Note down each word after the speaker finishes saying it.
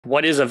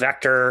What is a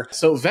vector?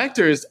 So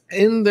vectors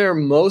in their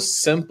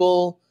most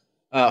simple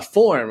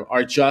form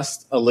are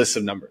just a list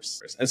of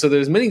numbers. And so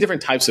there's many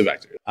different types of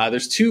vectors.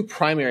 There's two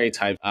primary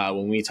types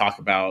when we talk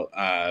about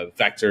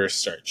vector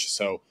search.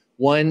 So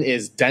one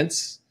is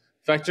dense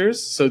vectors.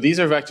 So these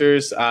are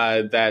vectors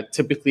that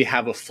typically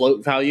have a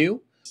float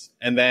value.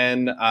 And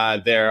then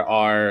there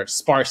are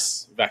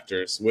sparse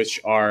vectors,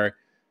 which are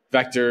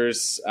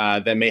vectors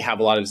that may have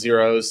a lot of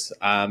zeros.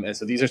 And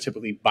so these are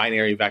typically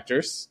binary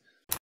vectors.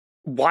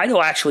 Why do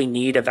I actually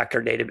need a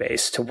vector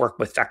database to work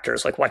with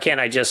vectors? Like, why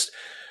can't I just,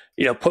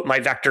 put my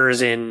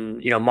vectors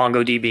in,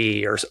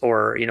 MongoDB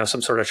or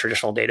some sort of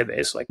traditional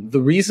database? Like,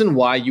 the reason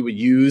why you would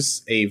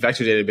use a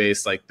vector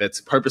database like that's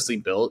purposely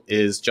built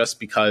is just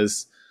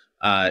because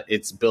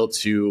it's built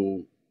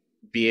to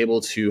be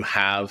able to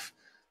have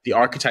the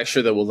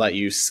architecture that will let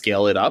you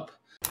scale it up.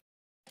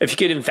 If you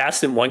could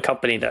invest in one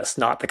company that's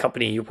not the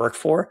company you work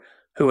for,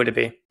 who would it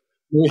be?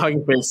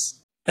 Hugging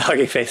Face.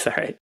 Hugging Face, all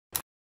right.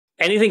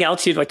 Anything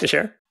else you'd like to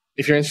share?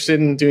 If you're interested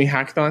in doing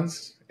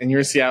hackathons and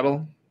you're in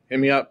Seattle, hit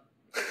me up.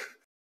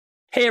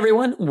 Hey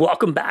everyone,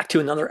 welcome back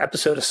to another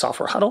episode of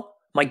Software Huddle.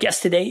 My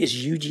guest today is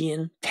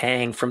Yujian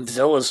Tang from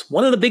Zilliz,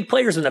 one of the big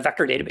players in the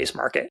vector database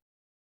market.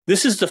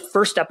 This is the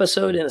first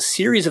episode in a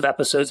series of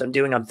episodes I'm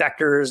doing on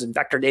vectors and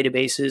vector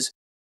databases.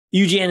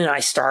 Yujian and I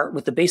start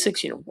with the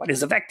basics. What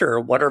is a vector?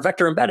 What are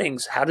vector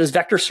embeddings? How does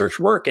vector search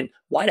work? And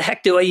why the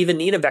heck do I even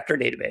need a vector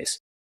database?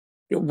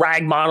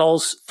 RAG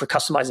models for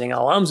customizing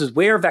LLMs is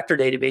where vector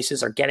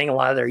databases are getting a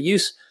lot of their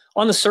use.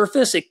 On the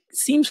surface, it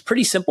seems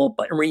pretty simple,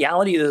 but in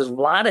reality, there's a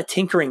lot of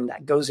tinkering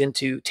that goes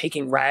into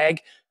taking RAG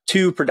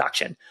to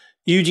production.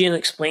 Yujian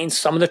explains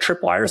some of the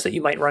tripwires that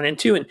you might run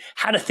into and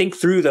how to think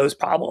through those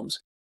problems.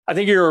 I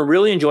think you're going to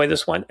really enjoy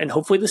this one and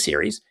hopefully the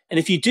series. And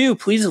if you do,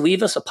 please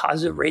leave us a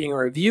positive rating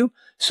or review,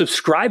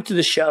 subscribe to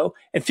the show,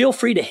 and feel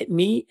free to hit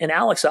me and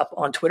Alex up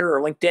on Twitter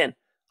or LinkedIn.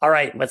 All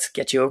right, let's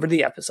get you over to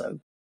the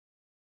episode.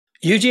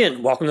 Yujian,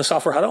 welcome to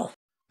Software Huddle.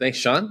 Thanks,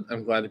 Sean.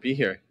 I'm glad to be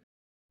here.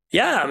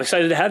 Yeah, I'm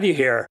excited to have you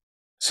here.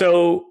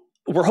 So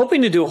we're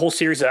hoping to do a whole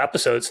series of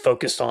episodes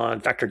focused on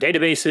vector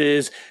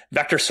databases,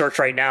 vector search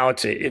right now.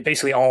 It's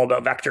basically all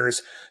about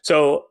vectors.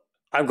 So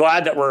I'm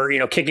glad that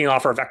we're kicking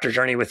off our vector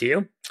journey with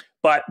you.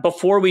 But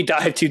before we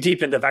dive too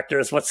deep into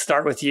vectors, let's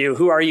start with you.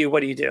 Who are you? What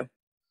do you do?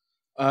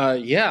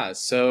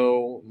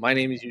 So my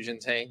name is Yujian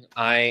Tang.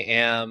 I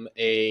am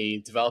a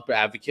developer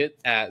advocate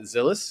at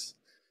Zilliz.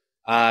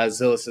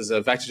 Zilliz is a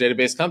vector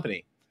database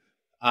company.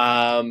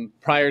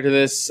 Prior to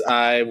this,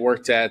 I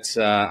worked at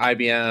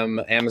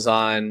IBM,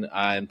 Amazon,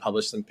 and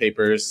published some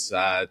papers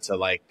to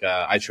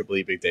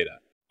IEEE Big Data.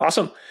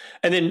 Awesome.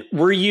 And then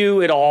were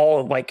you at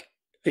all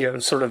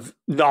sort of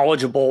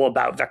knowledgeable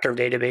about vector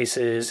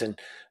databases and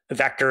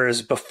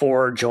vectors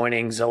before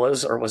joining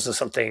Zilliz, or was this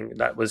something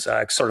that was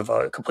sort of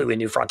a completely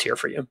new frontier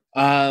for you?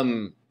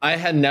 I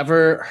had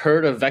never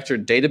heard of vector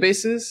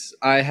databases.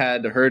 I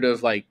had heard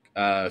of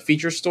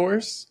feature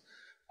stores.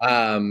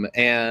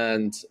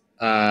 And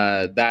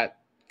that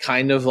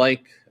kind of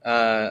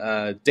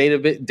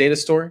data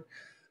store.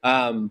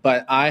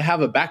 But I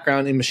have a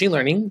background in machine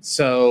learning,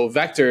 so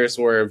vectors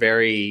were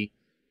very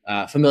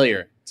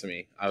familiar to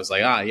me. I was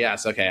like,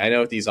 yes, okay, I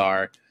know what these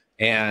are.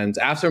 And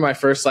after my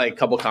first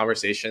couple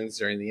conversations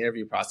during the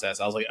interview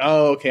process, I was like,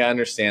 oh, okay, I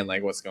understand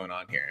what's going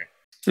on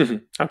here.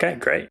 Okay,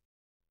 great.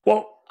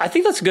 Well, I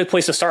think that's a good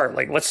place to start.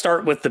 Let's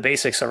start with the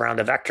basics around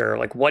a vector.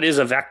 What is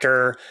a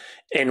vector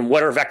and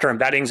what are vector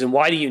embeddings and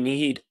why do you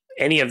need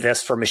any of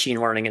this for machine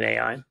learning and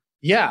AI?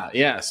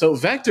 Yeah. So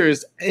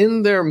vectors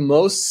in their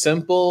most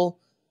simple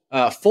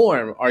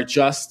form are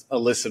just a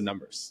list of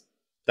numbers.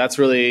 That's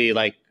really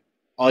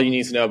all you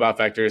need to know about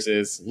vectors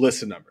is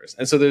list of numbers.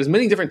 And so there's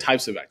many different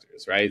types of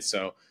vectors, right?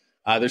 So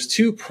there's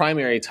two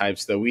primary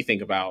types that we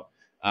think about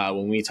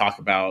when we talk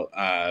about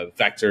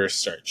vector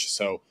search.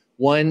 So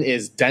one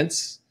is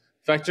dense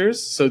vectors.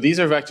 So these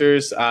are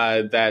vectors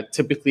that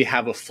typically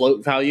have a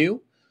float value.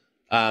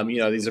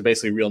 These are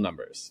basically real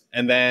numbers.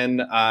 And then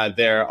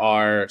there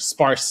are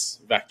sparse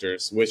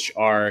vectors, which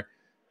are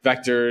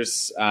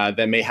vectors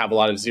that may have a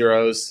lot of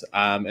zeros.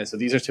 And so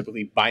these are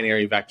typically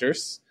binary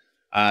vectors.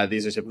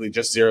 These are typically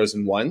just zeros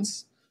and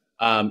ones.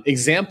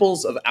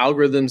 Examples of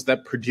algorithms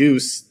that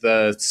produce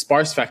the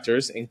sparse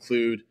vectors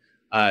include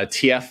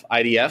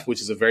TF-IDF, which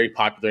is a very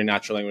popular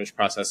natural language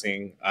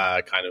processing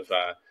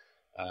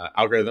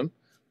algorithm,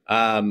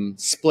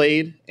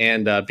 SPLADE,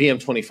 and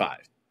BM25.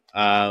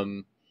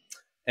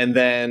 And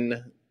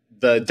then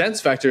the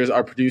dense vectors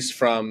are produced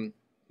from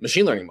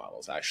machine learning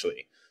models,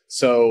 actually.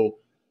 So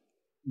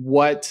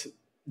what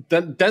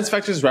the dense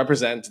vectors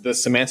represent the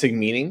semantic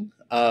meaning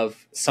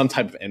of some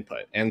type of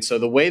input. And so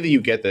the way that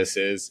you get this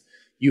is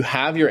you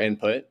have your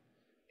input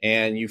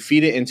and you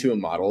feed it into a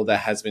model that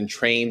has been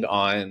trained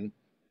on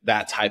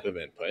that type of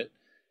input.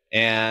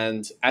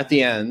 And at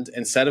the end,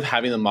 instead of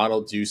having the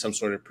model do some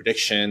sort of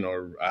prediction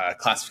or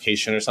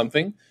classification or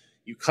something,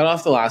 you cut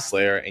off the last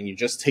layer and you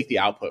just take the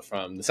output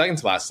from the second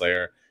to last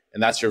layer,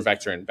 and that's your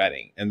vector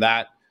embedding. And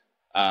that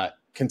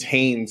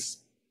contains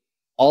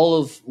all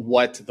of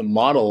what the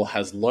model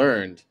has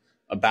learned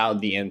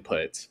about the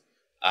input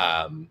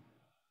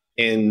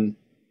in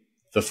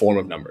the form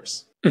of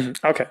numbers.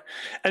 Okay.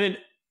 And then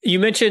you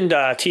mentioned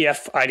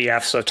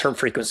TF-IDF, so term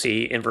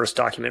frequency, inverse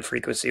document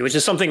frequency, which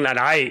is something that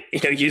I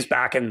used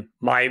back in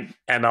my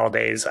ML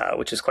days,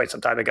 which is quite some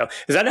time ago.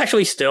 Is that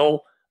actually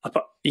still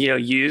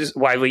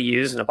widely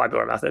used in a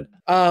popular method?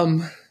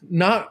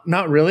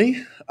 Not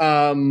really.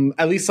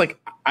 At least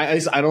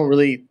I don't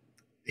really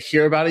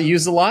hear about it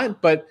used a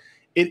lot, but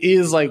it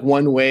is like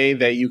one way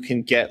that you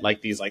can get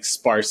like these like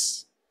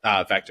sparse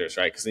vectors,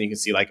 right? Because then you can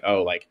see like,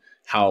 oh, like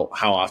how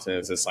often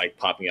is this like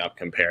popping up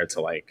compared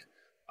to like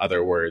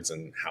other words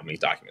and how many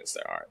documents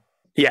there are.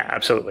 Yeah,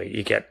 absolutely.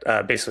 You get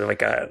basically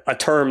like a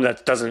term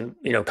that doesn't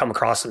come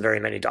across in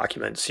very many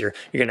documents. You're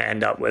going to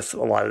end up with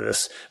a lot of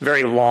this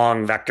very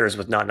long vectors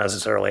with not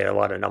necessarily a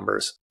lot of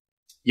numbers.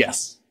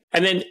 Yes.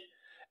 And then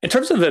in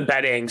terms of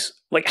embeddings,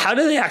 like how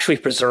do they actually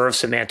preserve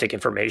semantic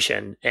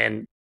information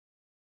and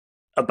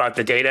about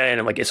the data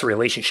and like its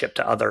relationship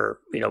to other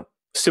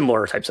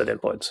similar types of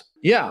inputs?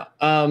 Yeah.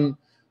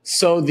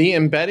 So the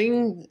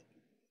embedding,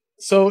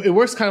 so it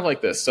works kind of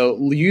like this. So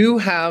you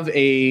have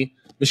a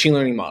machine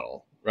learning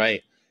model,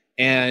 right?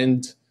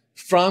 And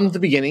from the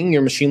beginning,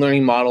 your machine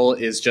learning model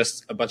is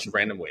just a bunch of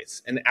random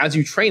weights. And as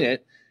you train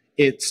it,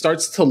 it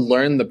starts to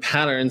learn the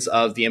patterns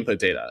of the input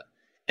data.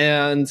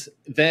 And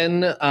then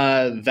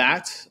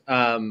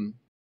the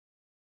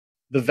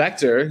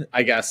vector,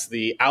 I guess,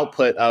 the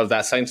output of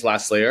that second to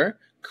last layer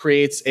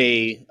creates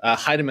a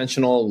high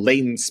dimensional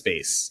latent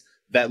space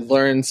that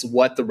learns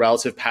what the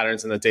relative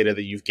patterns in the data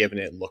that you've given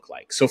it look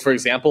like. So for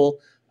example,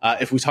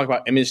 if we talk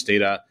about image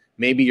data,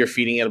 maybe you're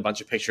feeding it a bunch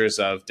of pictures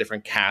of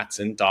different cats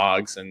and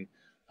dogs and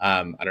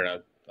I don't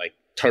know, like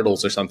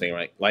turtles or something,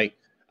 right? Like,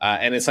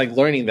 and it's like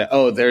learning that,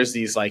 oh, there's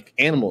these like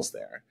animals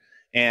there.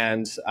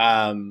 And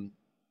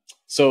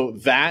so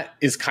that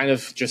is kind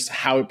of just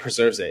how it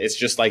preserves it. It's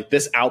just like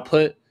this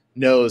output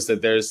knows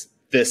that there's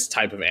this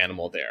type of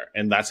animal there.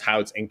 And that's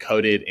how it's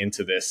encoded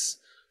into this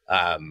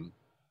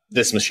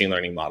this machine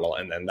learning model.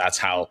 And then that's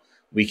how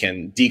we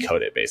can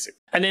decode it, basically.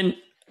 And then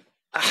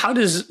how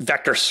does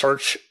vector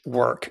search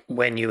work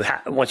when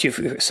once you've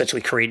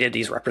essentially created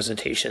these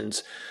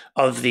representations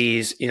of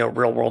these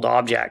real world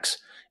objects?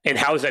 And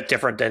how is that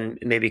different than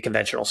maybe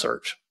conventional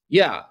search?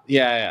 Yeah.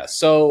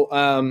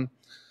 So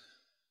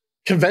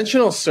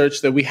conventional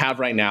search that we have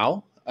right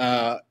now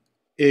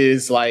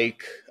is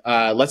like,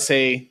 let's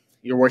say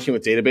you're working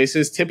with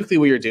databases. Typically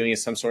what you're doing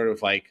is some sort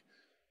of like,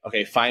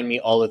 okay, find me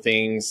all the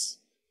things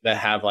that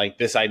have like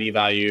this ID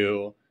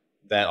value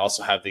that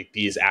also have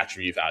these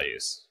attribute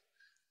values.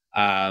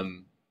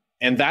 And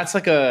that's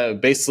like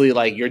basically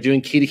like you're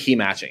doing key to key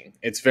matching.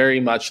 It's very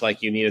much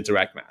like you need a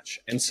direct match.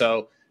 And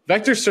so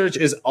vector search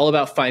is all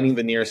about finding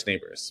the nearest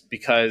neighbors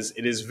because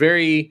it is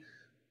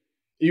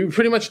you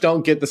pretty much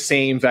don't get the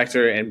same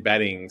vector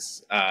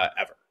embeddings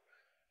ever.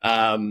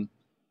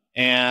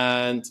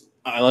 And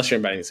unless you're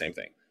embedding the same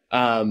thing.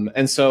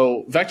 And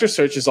so vector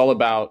search is all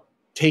about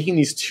taking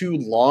these two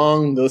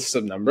long lists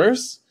of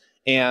numbers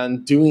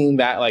and doing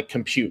that like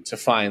compute to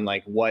find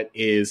like what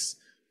is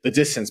the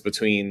distance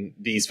between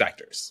these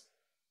vectors.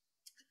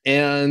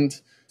 And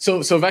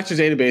so vector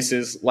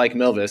databases like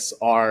Milvus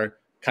are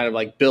kind of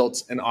like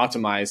built and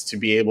optimized to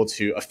be able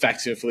to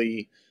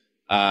effectively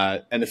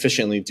and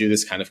efficiently do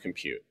this kind of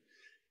compute.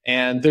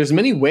 And there's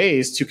many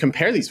ways to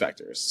compare these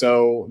vectors.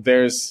 So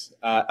there's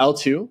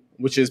L2,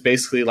 which is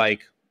basically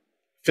like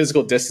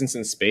physical distance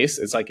in space.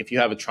 It's like if you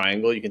have a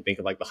triangle, you can think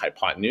of like the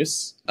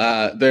hypotenuse.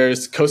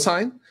 There's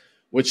cosine,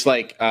 which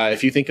like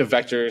if you think of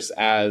vectors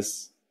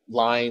as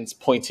lines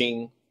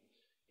pointing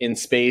in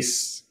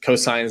space,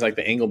 cosine is like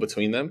the angle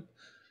between them.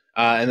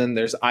 And then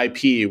there's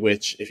IP,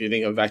 which if you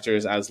think of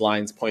vectors as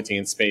lines pointing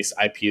in space,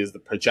 IP is the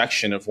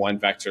projection of one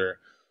vector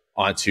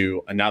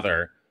onto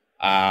another.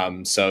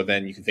 So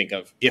then you can think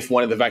of if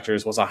one of the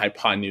vectors was a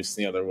hypotenuse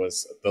and the other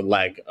was the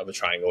leg of a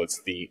triangle,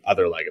 it's the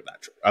other leg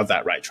of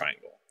that right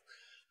triangle.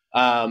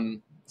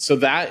 So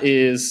that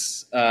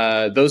is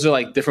those are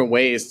like different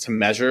ways to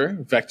measure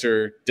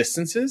vector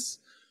distances.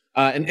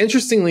 And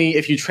interestingly,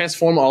 if you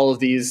transform all of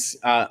these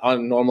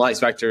on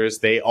normalized vectors,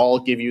 they all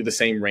give you the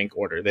same rank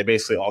order. They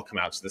basically all come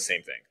out to the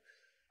same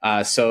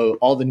thing. So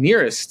all the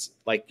nearest,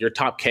 like your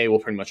top K, will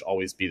pretty much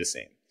always be the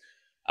same.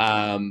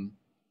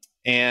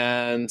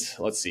 And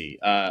let's see.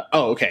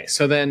 Okay.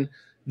 So then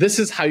this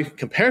is how you can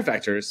compare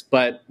vectors.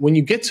 But when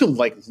you get to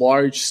like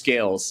large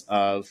scales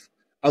of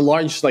a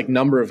large like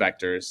number of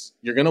vectors,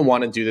 you're going to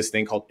want to do this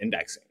thing called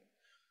indexing.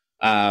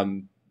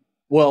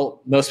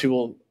 Well, most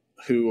people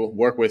who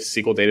work with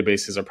SQL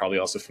databases are probably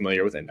also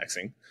familiar with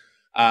indexing.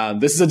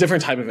 This is a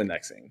different type of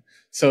indexing.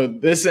 So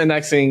this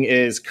indexing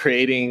is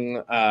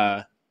creating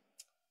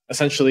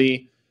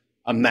essentially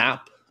a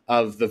map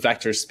of the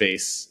vector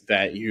space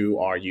that you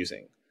are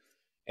using.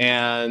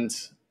 And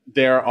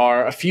there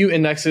are a few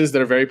indexes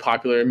that are very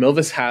popular.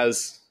 Milvus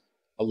has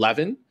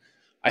 11.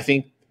 I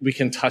think we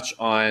can touch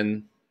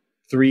on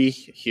 3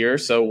 here.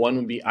 So one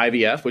would be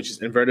IVF, which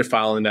is inverted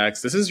file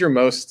index. This is your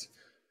most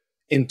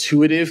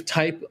intuitive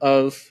type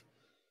of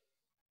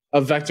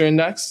A vector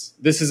index,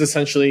 this is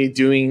essentially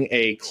doing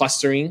a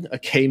clustering, a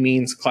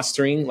k-means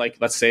clustering. Like,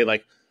 let's say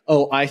like,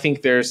 oh, I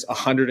think there's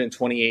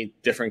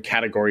 128 different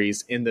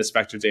categories in this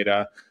vector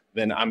data,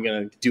 then I'm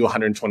going to do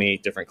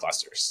 128 different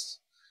clusters.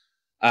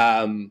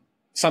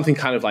 Something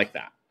kind of like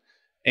that.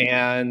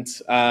 And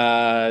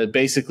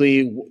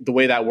basically, the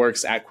way that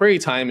works at query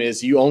time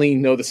is you only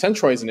know the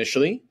centroids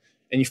initially,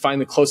 and you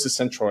find the closest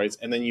centroids,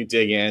 and then you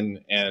dig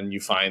in and you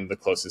find the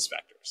closest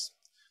vectors.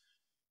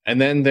 And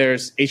then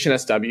there's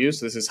HNSW,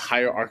 so this is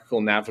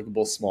hierarchical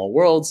navigable small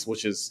worlds,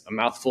 which is a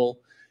mouthful.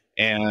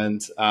 And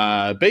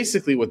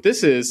basically what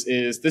this is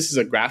this is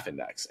a graph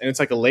index, and it's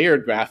like a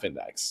layered graph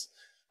index.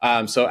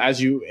 So as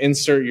you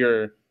insert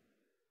your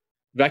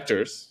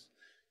vectors,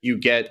 you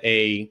get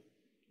a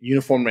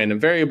uniform random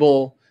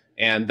variable,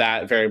 and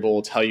that variable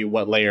will tell you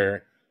what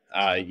layer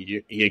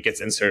it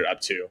gets inserted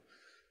up to.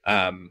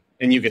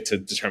 And you get to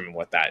determine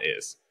what that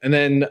is. And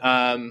then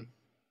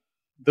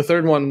the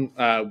third one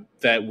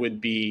that would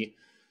be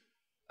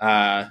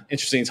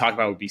interesting to talk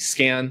about would be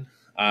scan,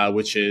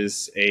 which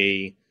is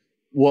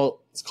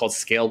it's called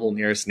scalable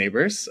nearest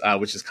neighbors,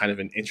 which is kind of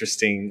an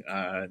interesting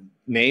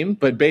name.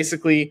 But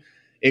basically,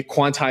 it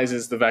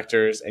quantizes the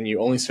vectors, and you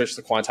only search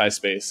the quantized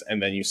space,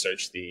 and then you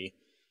search the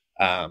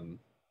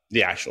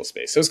actual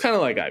space. So it's kind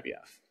of like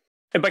IVF.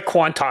 And by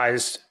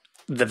quantized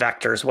the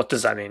vectors, what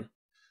does that mean?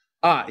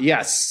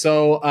 Yes.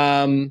 So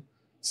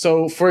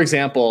for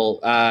example,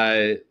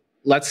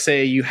 let's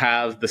say you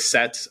have the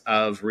set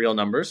of real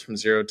numbers from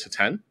 0 to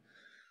 10.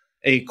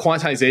 A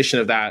quantization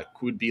of that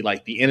would be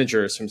like the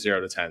integers from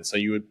 0 to 10. So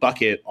you would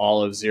bucket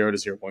all of 0 to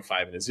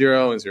 0.5 into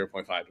 0, and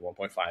 0.5 to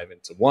 1.5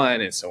 into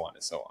 1, and so on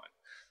and so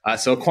on.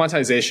 So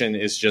quantization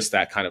is just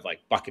that kind of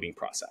like bucketing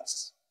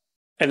process.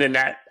 And then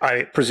that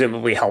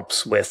presumably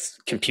helps with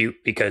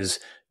compute, because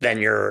then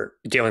you're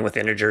dealing with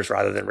integers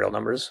rather than real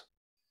numbers.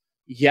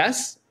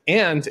 Yes.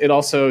 And it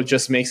also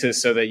just makes it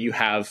so that you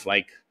have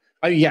like,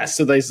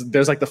 so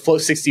there's like the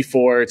float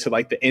 64 to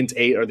like the int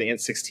 8 or the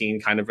int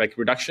 16 kind of like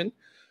reduction.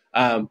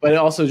 But it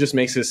also just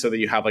makes it so that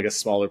you have like a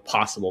smaller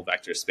possible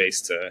vector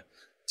space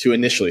to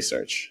initially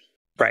search.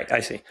 Right,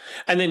 I see.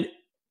 And then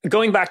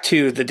going back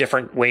to the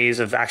different ways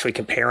of actually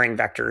comparing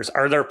vectors,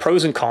 are there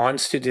pros and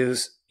cons to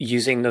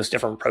using those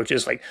different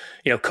approaches, like,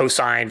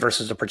 cosine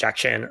versus a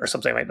projection or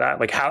something like that?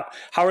 Like how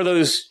are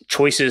those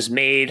choices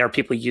made? Are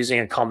people using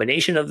a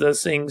combination of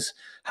those things?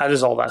 How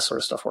does all that sort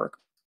of stuff work?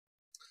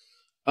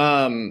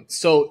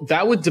 So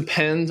that would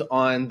depend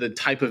on the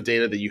type of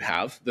data that you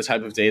have, the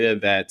type of data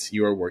that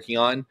you are working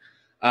on.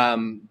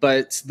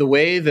 But the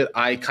way that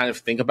I kind of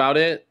think about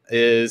it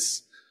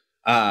is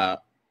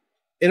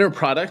inner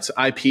product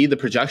IP, the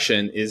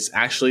projection, is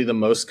actually the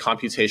most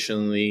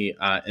computationally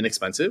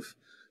inexpensive.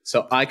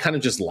 So I kind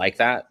of just like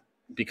that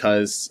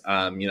because,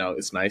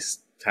 it's nice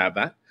to have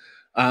that.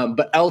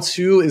 But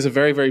L2 is a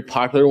very, very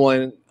popular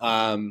one.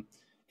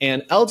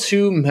 And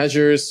L2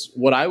 measures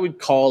what I would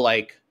call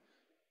like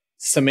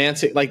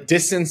semantic, like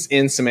distance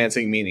in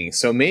semantic meaning.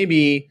 So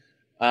maybe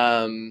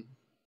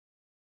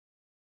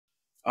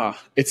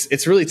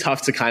it's really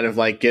tough to kind of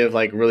like give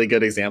like really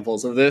good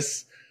examples of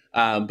this.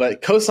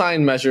 But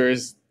cosine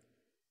measures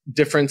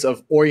difference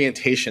of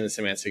orientation in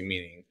semantic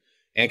meaning.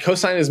 And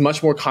cosine is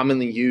much more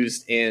commonly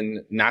used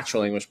in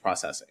natural language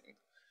processing.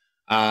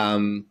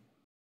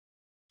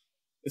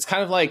 It's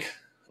kind of like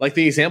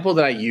the example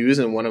that I use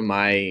in one of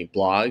my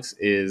blogs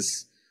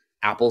is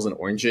apples and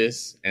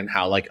oranges, and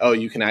how like, oh,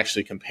 you can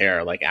actually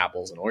compare like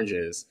apples and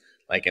oranges,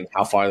 like, and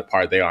how far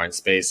apart they are in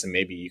space. And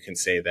maybe you can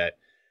say that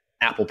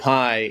apple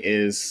pie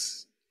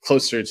is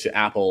closer to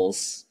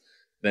apples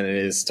than it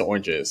is to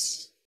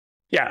oranges.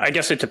 Yeah, I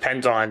guess it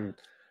depends on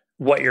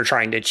what you're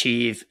trying to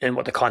achieve and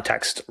what the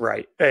context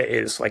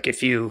is. Like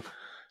if you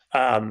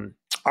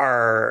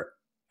are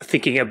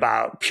thinking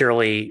about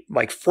purely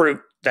like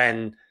fruit,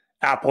 then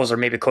apples are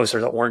maybe closer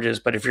to oranges.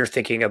 But if you're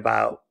thinking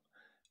about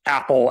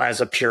apple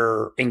as a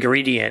pure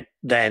ingredient,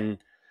 then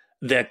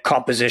the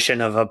composition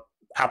of a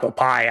apple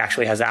pie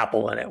actually has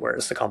apple in it,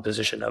 whereas the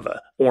composition of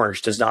a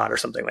orange does not, or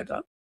something like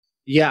that.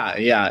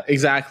 Yeah,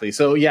 exactly.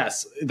 So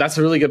yes, that's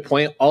a really good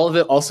point. All of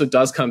it also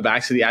does come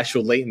back to the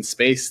actual latent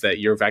space that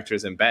your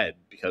vectors embed,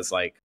 because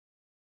like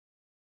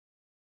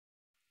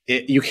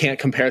you can't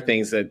compare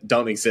things that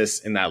don't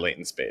exist in that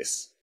latent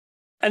space.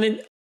 And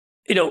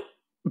then,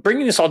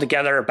 bringing this all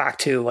together back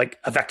to like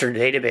a vector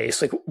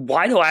database, like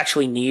why do I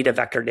actually need a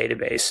vector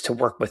database to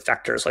work with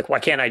vectors? Like why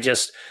can't I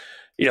just,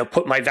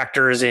 put my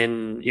vectors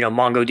in,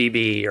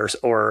 MongoDB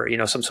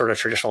or some sort of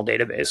traditional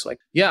database? Like,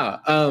 yeah.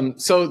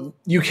 So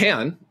you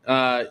can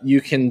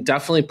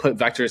definitely put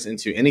vectors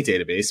into any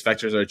database.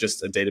 Vectors are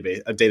just a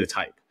data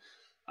type.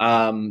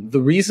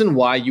 The reason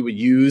why you would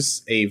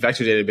use a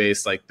vector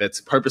database like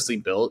that's purposely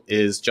built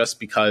is just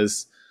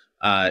because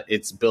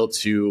it's built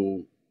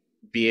to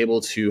be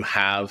able to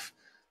have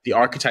the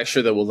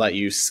architecture that will let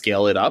you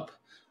scale it up,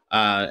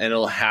 and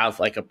it has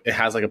like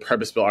a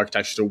purpose-built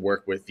architecture to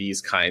work with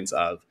these kinds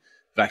of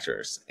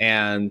vectors.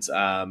 And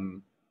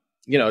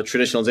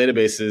traditional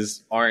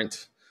databases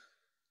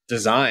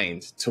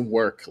designed to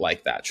work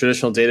like that.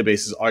 Traditional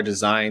databases are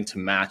designed to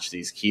match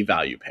these key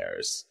value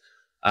pairs.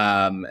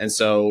 And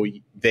so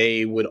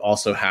they would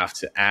also have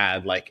to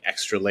add like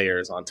extra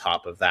layers on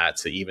top of that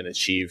to even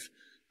achieve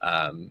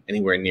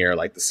anywhere near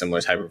like the similar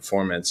type of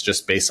performance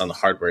just based on the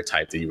hardware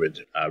type that you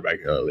would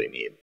regularly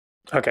need.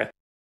 Okay.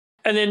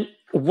 And then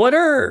what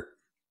are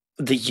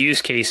the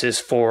use cases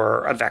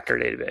for a vector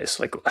database?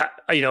 Like,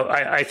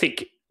 I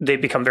think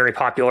they've become very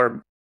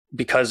popular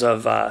because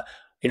of,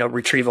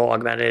 retrieval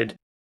augmented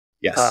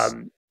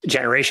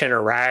generation,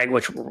 or RAG,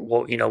 which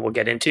we'll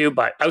get into.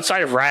 But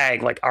outside of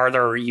RAG, like, are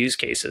there use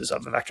cases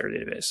of a vector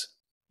database?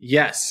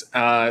 Yes.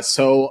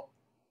 So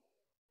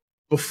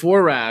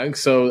before RAG,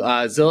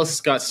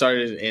 Zilliz got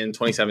started in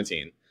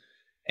 2017,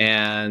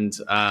 and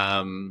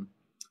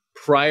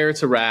prior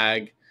to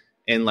RAG,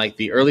 in like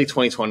the early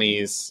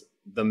 2020s,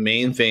 the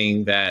main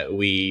thing that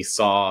we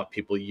saw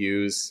people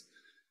use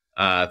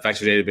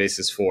vector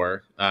databases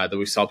for, that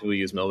we saw people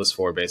use Milvus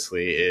for,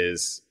 basically,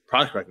 is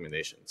product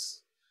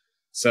recommendations.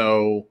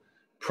 So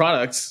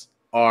products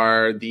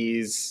are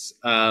these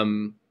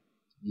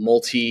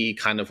multi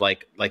kind of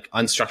like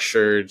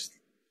unstructured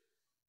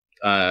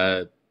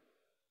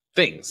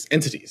things,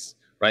 entities,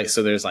 right?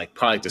 So there's like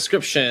product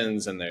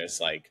descriptions and there's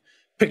like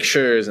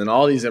pictures and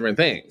all these different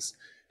things.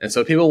 And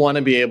so people want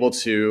to be able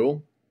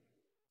to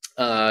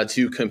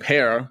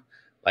compare,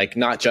 like,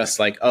 not just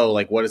like, oh,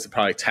 like what is the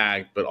product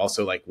tag, but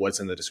also like what's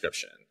in the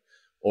description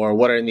or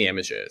what are in the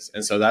images.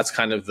 And so that's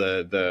kind of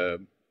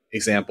the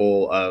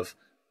example of,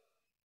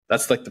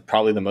 that's like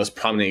probably the most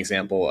prominent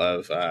example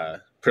of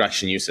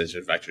production usage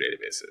of vector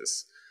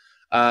databases.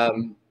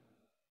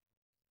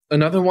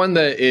 Another one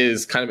that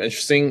is kind of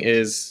interesting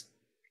is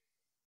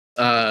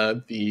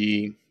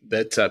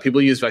that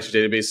people use vector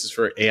databases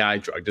for AI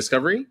drug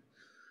discovery.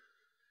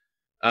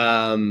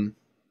 And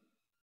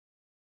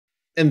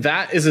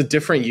that is a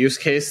different use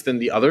case than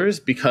the others,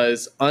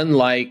 because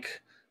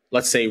unlike,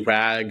 let's say,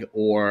 RAG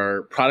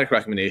or product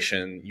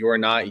recommendation, you are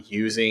not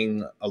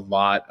using a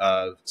lot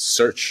of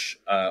search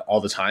all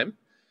the time.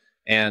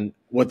 And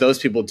what those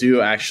people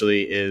do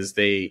actually is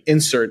they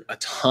insert a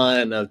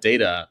ton of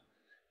data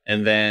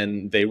and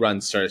then they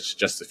run search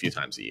just a few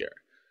times a year.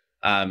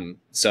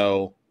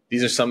 So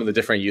these are some of the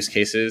different use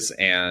cases,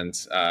 and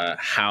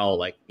how,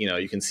 like,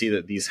 you can see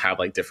that these have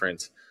like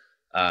different,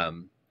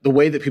 the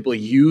way that people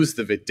use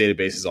the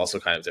database is also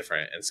kind of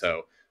different. And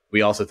so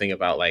we also think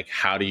about like,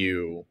 how do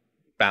you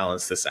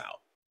balance this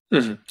out?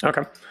 Mm-hmm.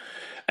 Okay.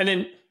 And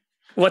then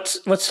let's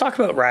talk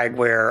about RAG,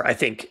 where I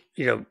think,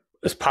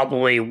 is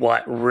probably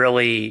what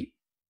really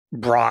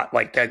brought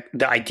like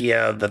the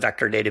idea of the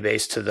vector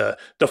database to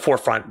the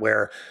forefront,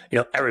 where,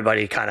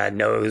 everybody kind of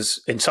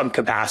knows in some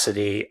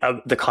capacity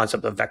of the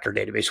concept of vector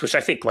database, which I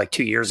think like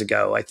 2 years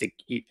ago, I think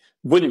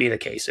wouldn't be the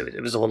case.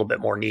 It was a little bit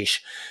more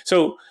niche.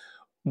 So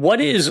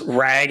what is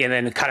RAG, and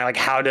then kind of like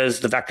how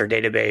does the vector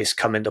database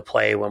come into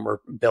play when we're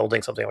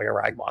building something like a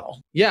RAG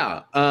model?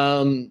 Yeah.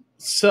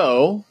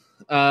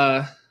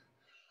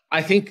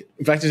 I think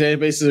vector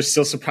databases are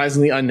still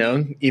surprisingly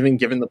unknown, even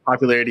given the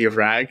popularity of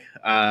RAG.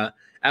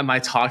 At my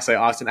talks, I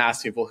often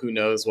ask people who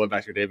knows what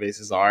vector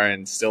databases are,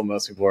 and still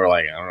most people are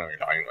like, I don't know what you're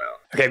talking about.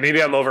 Okay,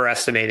 maybe I'm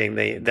overestimating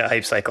the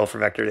hype cycle for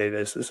vector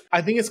databases.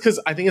 I think it's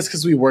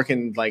because we work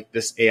in like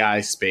this AI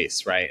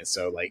space, right? And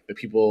so like the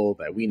people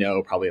that we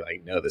know probably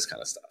like know this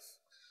kind of stuff.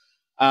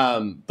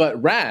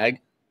 But RAG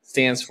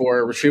stands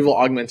for Retrieval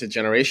Augmented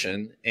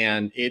Generation,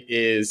 and it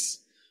is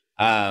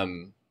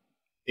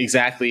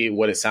exactly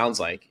what it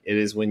sounds like. It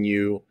is when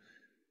you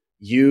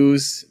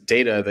use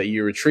data that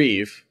you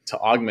retrieve to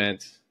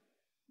augment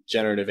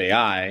generative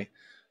AI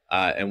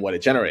and what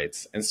it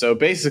generates. And so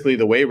basically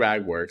the way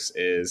RAG works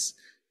is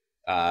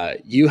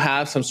you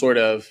have some sort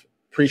of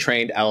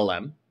pre-trained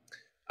LLM,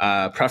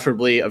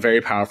 preferably a very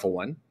powerful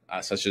one,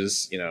 such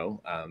as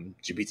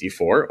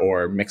GPT-4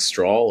 or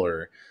Mixtral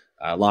or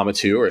Llama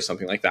 2 or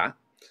something like that.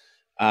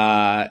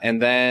 And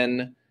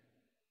then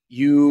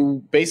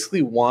you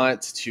basically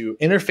want to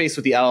interface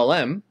with the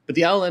LLM, but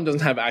the LLM doesn't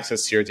have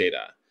access to your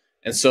data.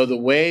 And so the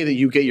way that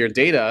you get your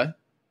data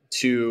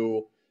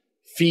to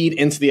feed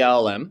into the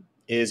LLM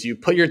is you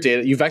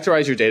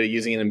vectorize your data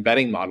using an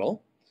embedding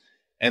model,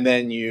 and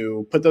then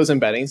you put those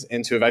embeddings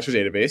into a vector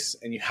database,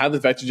 and you have the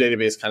vector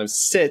database kind of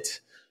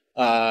sit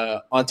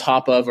on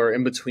top of or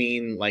in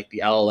between like the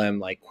LLM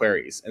like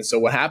queries. And so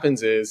what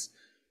happens is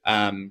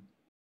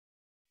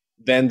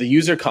then the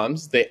user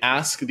comes, they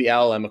ask the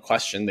LLM a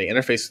question, they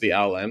interface with the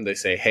LLM, they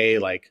say, hey,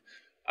 like,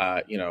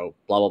 blah,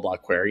 blah, blah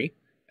query.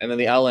 And then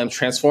the LLM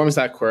transforms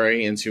that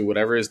query into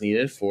whatever is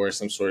needed for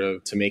some sort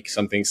of, to make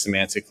something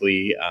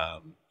semantically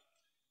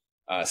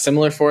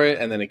similar for it.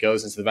 And then it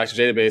goes into the vector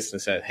database and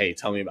it says, hey,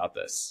 tell me about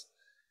this.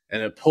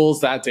 And it pulls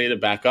that data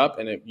back up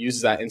and it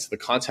uses that into the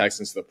context,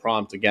 into the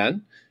prompt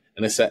again.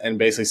 And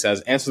basically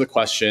says, answer the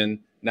question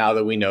now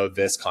that we know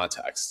this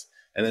context.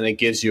 And then it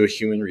gives you a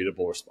human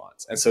readable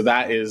response. And so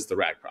that is the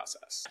RAG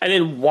process. And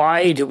then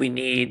why do we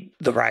need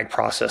the RAG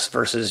process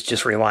versus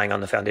just relying on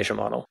the foundation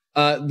model?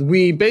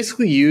 We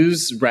basically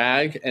use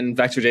RAG and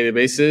vector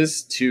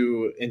databases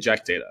to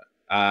inject data.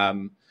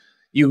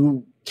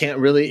 you can't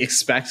really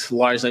expect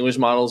large language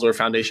models or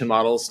foundation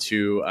models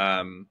to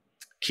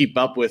keep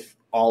up with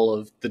all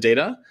of the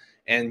data,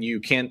 and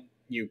you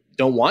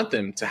don't want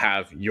them to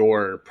have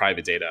your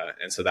private data,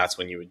 and so that's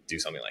when you would do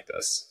something like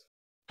this.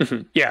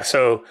 Yeah,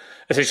 so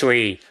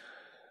essentially,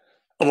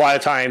 a lot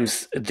of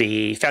times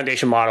the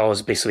foundation model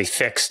is basically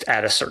fixed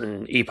at a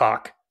certain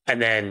epoch,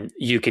 and then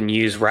you can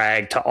use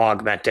RAG to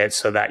augment it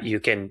so that you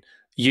can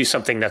use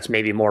something that's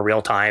maybe more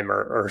real time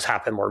or has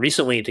happened more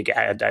recently to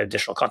add that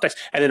additional context,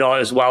 and then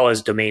as well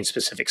as domain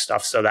specific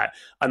stuff, so that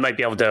I might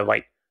be able to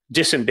like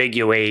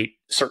disambiguate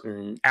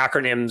certain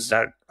acronyms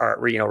that are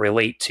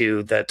relate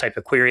to the type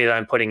of query that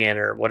I'm putting in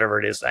or whatever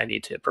it is that I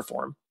need to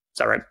perform. Is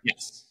that right?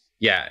 Yes.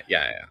 Yeah.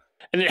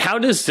 And how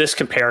does this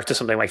compare to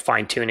something like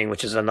fine tuning,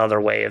 which is another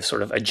way of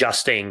sort of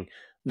adjusting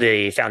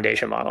the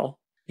foundation model?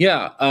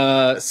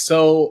 Yeah.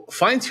 So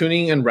fine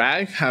tuning and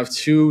RAG have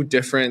two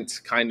different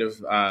kind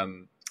of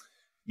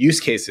use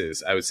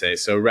cases, I would say.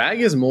 So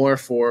RAG is more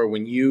for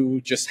when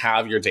you just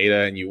have your data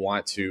and you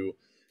want to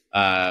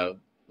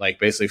like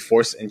basically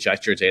force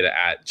inject your data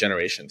at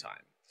generation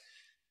time.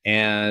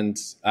 And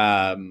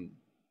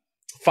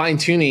fine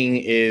tuning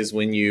is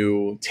when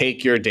you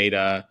take your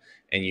data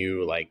and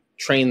you like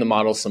train the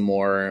model some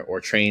more,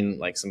 or train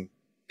like some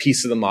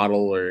piece of the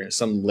model or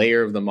some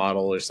layer of the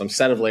model or some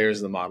set of layers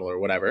of the model or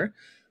whatever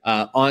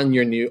on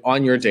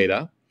your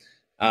data.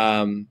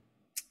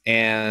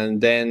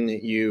 And then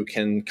you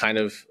can kind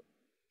of,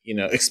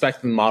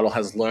 expect the model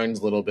has learned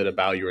a little bit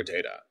about your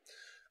data.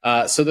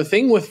 So the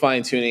thing with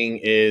fine tuning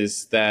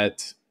is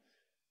that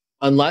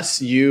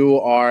unless you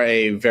are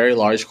a very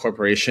large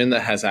corporation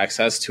that has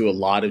access to a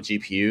lot of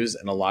GPUs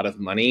and a lot of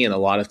money and a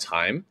lot of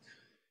time,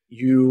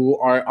 you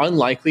are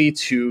unlikely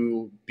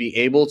to be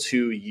able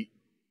to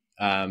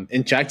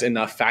inject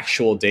enough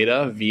factual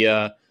data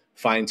via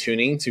fine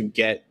tuning to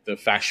get the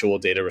factual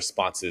data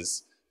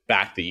responses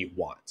back that you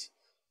want.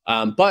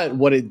 But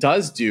what it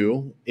does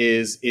do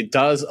is it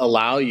does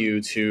allow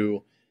you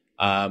to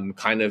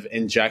kind of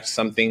inject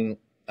something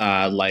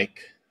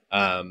like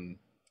a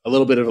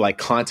little bit of like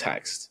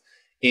context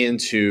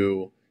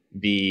into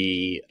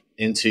the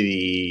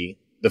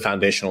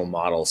foundational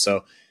model.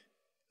 So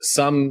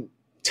some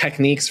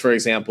techniques, for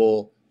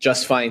example,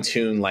 just fine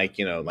tune like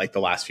the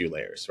last few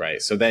layers,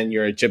 right? So then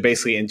you're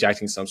basically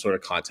injecting some sort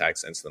of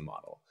context into the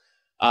model,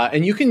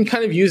 and you can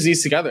kind of use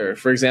these together.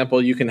 For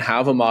example, you can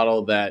have a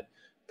model that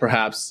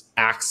perhaps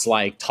talks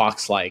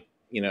like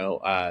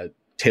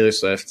Taylor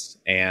Swift,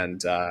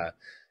 and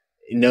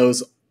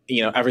knows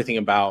everything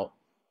about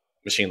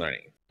machine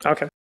learning.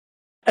 Okay,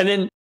 and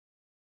then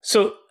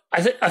so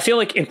I feel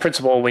like in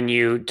principle, when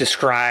you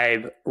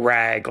describe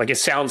RAG, like it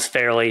sounds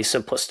fairly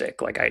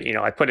simplistic. Like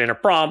I put in a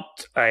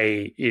prompt,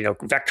 I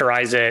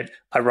vectorize it,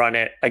 I run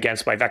it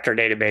against my vector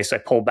database, I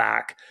pull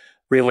back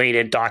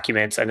related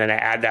documents, and then I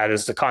add that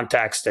as the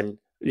context, and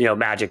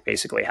magic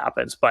basically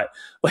happens. But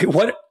like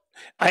what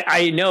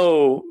I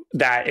know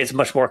that it's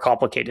much more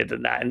complicated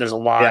than that, and there's a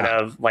lot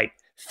of like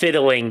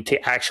fiddling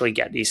to actually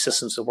get these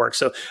systems to work.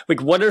 So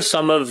like what are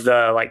some of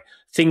the like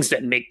things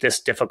that make this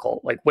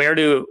difficult? Like what are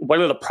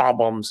the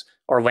problems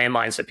or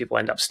landmines that people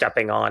end up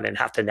stepping on and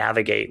have to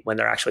navigate when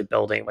they're actually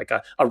building like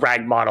a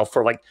RAG model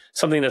for like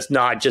something that's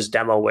not just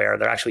demoware,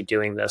 they're actually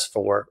doing this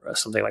for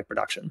something like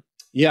production?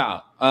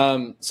 Yeah.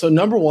 So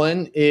number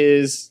one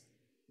is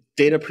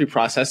data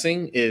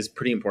preprocessing is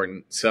pretty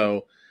important.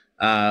 So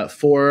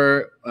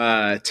for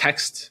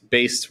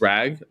text-based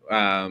RAG,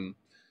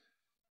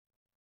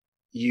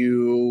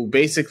 you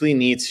basically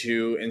need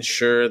to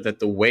ensure that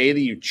the way that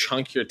you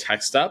chunk your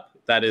text up,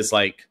 that is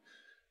like,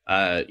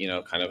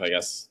 kind of, I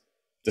guess,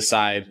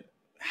 decide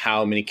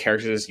how many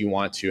characters you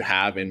want to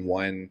have in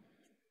one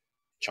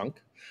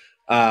chunk.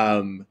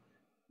 When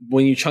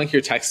you chunk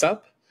your text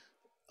up,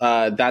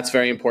 that's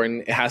very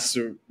important. It has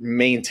to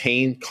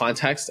maintain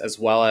context as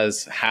well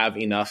as have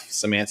enough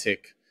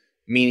semantic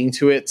meaning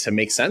to it to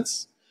make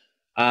sense.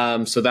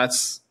 So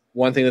that's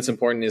one thing that's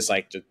important, is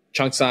like the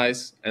chunk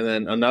size. And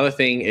then another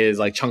thing is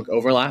like chunk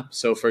overlap.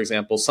 So for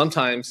example,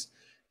 sometimes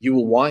you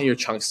will want your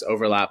chunks to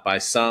overlap by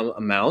some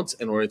amount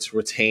in order to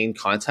retain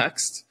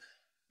context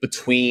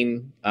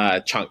between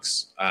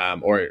chunks,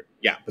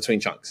 between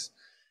chunks.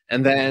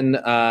 And then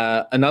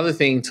another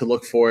thing to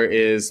look for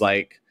is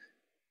like,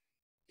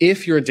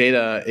 if your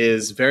data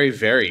is very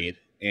varied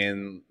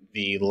in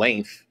the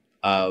length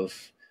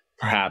of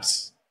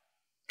perhaps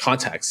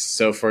context.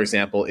 So for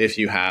example, if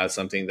you have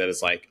something that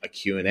is like a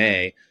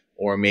Q&A,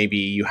 or maybe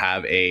you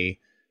have a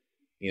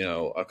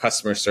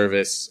customer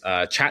service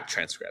chat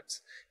transcript,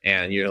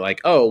 and you're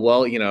like, oh,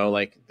 well,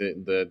 like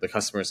the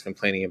customer is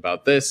complaining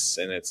about this,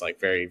 and it's like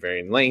very, very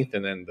in length.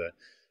 And then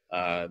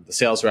the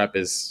sales rep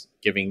is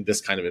giving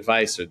this kind of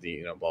advice, or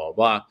the, blah, blah,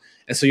 blah.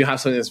 And so you have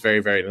something that's very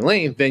varied in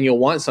length. Then you'll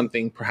want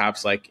something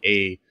perhaps like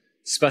a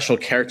special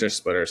character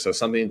splitter. So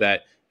something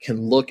that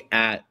can look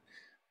at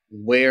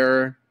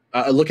what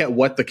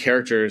the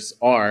characters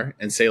are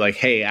and say like,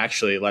 hey,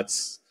 actually,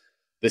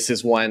 this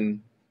is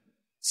one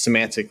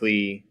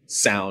semantically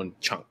sound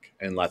chunk,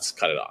 and let's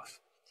cut it off.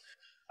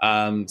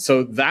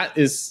 So that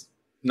is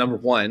number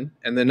one.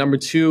 And then number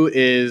two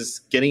is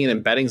getting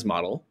an embeddings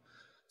model.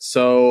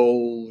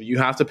 So you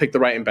have to pick the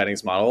right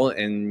embeddings model,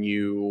 and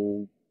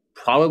you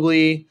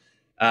probably,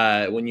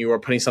 when you are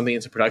putting something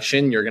into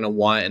production, you're going to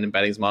want an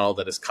embeddings model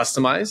that is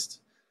customized,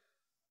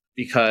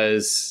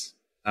 because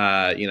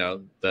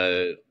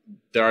there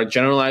are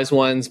generalized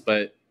ones,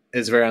 but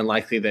it's very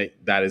unlikely that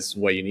that is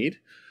what you need.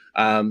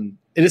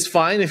 It is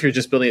fine if you're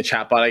just building a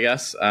chatbot, I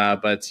guess,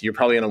 but you're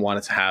probably going to want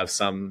it to have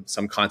some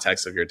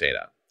context of your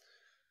data.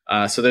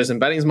 So there's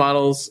embeddings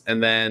models,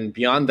 and then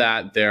beyond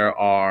that, there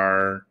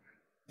are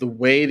the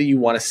way that you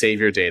want to save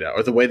your data,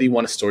 or the way that you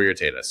want to store your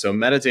data. So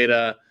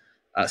metadata,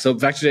 so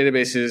vector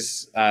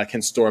databases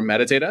can store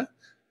metadata.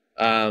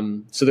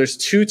 So there's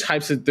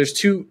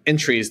two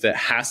entries that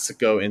has to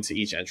go into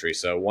each entry.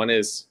 So one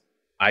is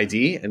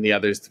ID, and the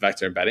other is the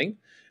vector embedding,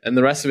 and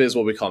the rest of it is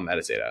what we call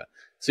metadata.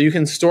 So you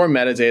can store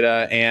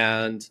metadata,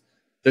 and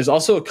there's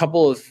also a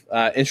couple of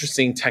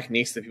interesting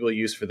techniques that people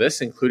use for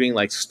this, including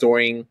like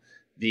storing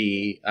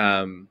the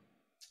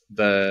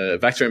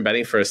vector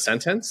embedding for a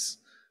sentence,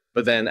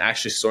 but then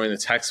actually storing the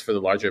text for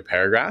the larger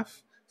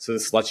paragraph. So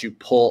this lets you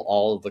pull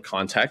all of the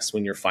context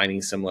when you're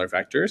finding similar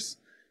vectors.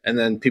 And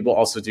then people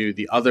also do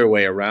the other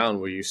way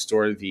around, where you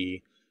store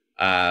the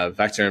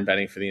vector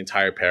embedding for the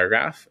entire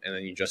paragraph, and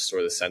then you just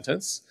store the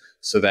sentence,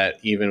 so that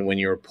even when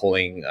you're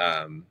pulling,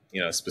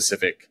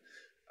 specific,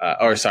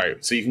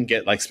 so you can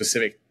get like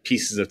specific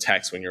pieces of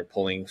text when you're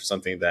pulling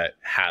something that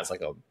has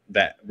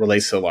that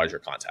relates to a larger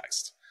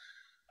context.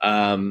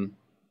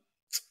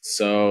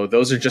 So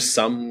those are just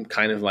some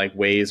kind of like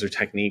ways or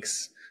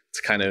techniques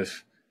to kind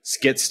of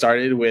get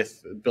started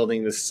with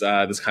building this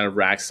kind of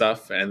RAG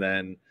stuff. And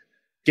then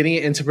getting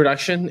it into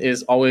production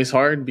is always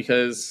hard,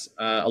 because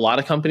a lot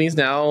of companies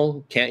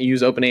now can't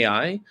use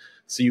OpenAI.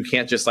 So you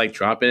can't just like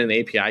drop in an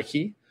API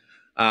key.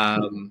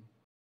 So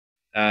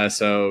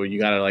you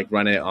got to like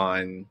run it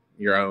on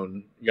your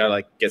own. You got to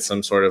like get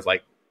some sort of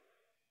like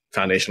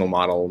foundational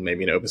model,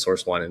 maybe an open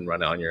source one, and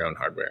run it on your own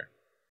hardware.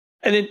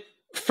 And then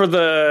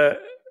for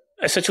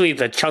essentially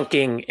the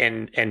chunking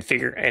and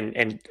figure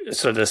and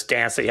so this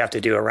dance that you have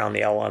to do around the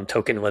LLM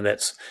token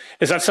limits,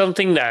 is that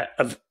something that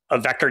a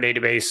vector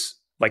database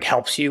like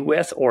helps you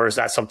with, or is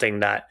that something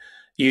that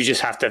you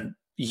just have to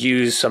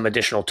use some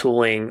additional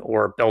tooling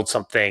or build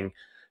something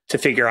to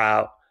figure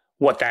out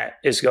what that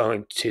is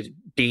going to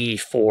be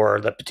for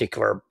the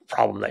particular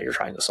problem that you're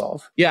trying to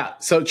solve? Yeah,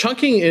 so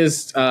chunking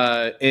is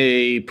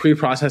a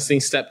pre-processing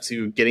step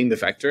to getting the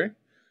vector.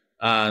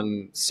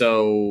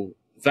 So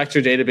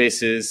vector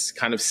databases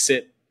kind of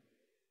sit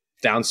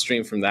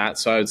downstream from that.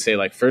 So I would say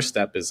like first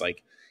step is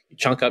like you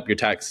chunk up your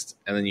text,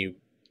 and then you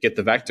get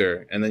the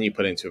vector, and then you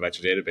put it into a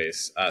vector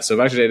database. So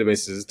vector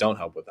databases don't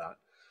help with that.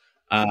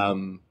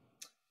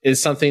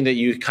 It's something that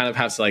you kind of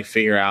have to like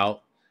figure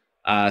out.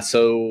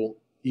 So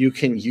you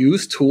can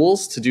use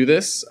tools to do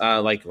this,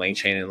 like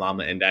LangChain and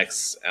Llama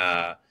Index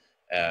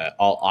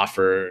all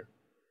offer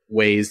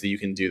ways that you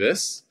can do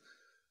this.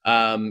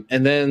 And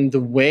then the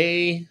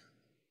way,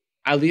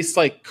 at least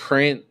like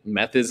current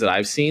methods that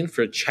I've seen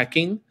for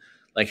checking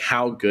like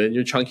how good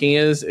your chunking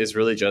is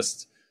really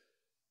just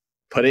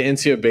put it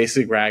into a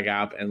basic RAG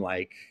app and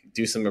like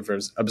do some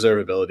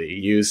observability.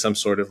 Use some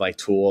sort of like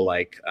tool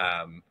like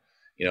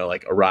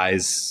like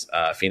Arise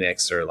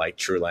Phoenix, or like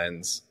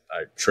TrueLens,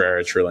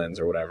 TrueLens,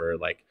 or whatever.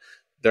 Like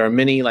there are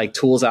many like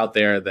tools out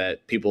there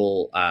that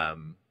people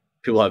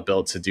have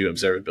built to do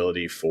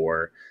observability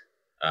for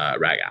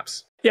RAG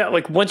apps. Yeah,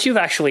 like once you've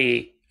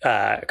actually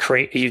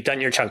you've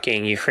done your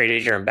chunking, you've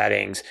created your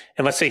embeddings,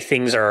 and let's say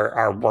things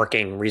are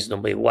working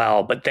reasonably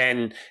well, but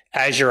then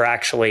as you're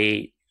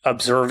actually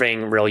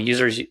observing real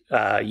users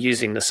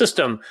using the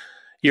system,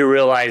 you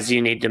realize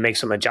you need to make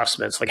some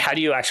adjustments. Like, how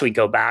do you actually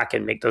go back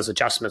and make those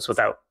adjustments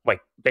without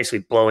like basically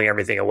blowing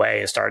everything away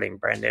and starting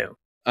brand new?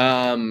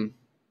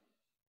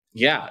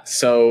 Yeah.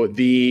 So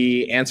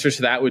the answer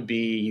to that would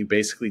be you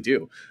basically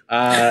do.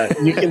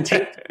 You can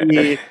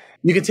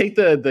take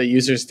the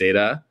user's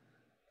data,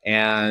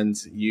 and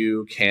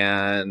you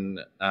can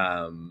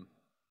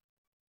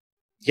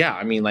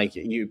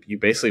you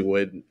basically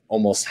would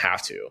almost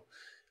have to.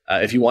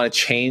 If you want to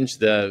change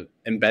the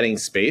embedding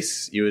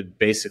space, you would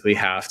basically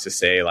have to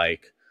say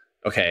like,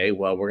 okay,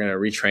 well, we're going to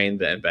retrain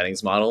the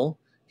embeddings model.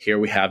 Here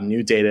we have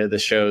new data that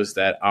shows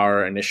that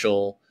our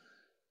initial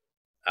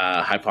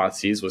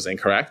hypothesis was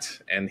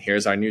incorrect. And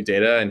here's our new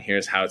data, and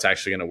here's how it's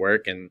actually going to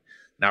work. And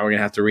now we're going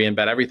to have to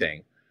re-embed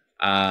everything.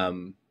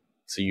 So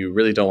you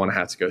really don't want to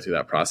have to go through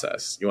that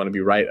process. You want to be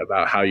right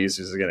about how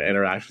users are going to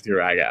interact with your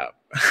RAG app.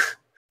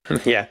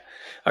 Yeah.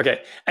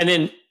 Okay. And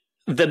then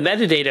the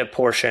metadata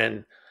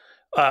portion,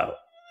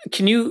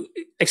 can you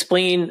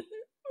explain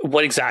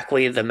what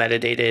exactly the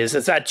metadata is?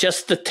 Is that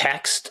just the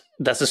text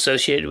that's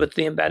associated with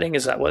the embedding?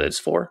 Is that what it's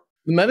for?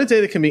 The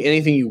metadata can be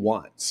anything you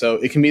want. So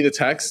it can be the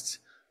text.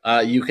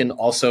 You can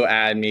also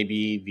add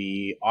maybe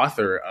the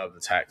author of the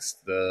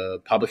text,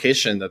 the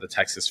publication that the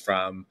text is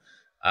from,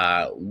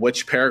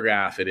 which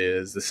paragraph it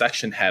is, the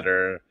section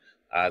header,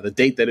 the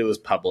date that it was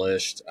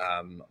published,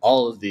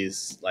 all of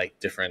these like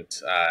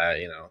different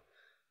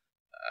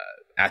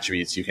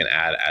attributes you can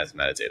add as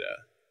metadata.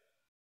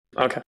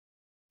 Okay.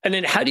 And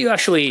then how do you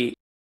actually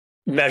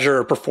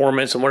measure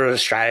performance, and what are the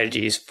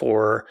strategies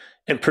for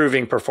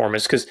improving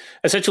performance? Because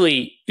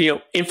essentially,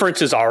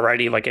 inference is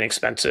already like an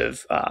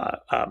expensive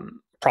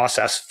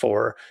process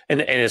for, and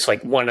it's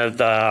like one of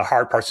the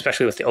hard parts,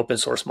 especially with the open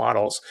source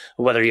models,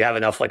 whether you have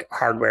enough like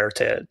hardware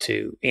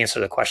to answer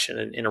the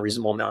question in a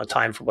reasonable amount of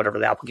time for whatever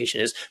the application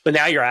is. But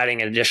now you're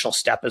adding an additional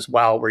step as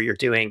well, where you're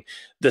doing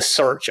the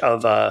search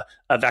of a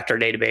vector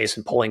database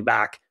and pulling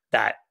back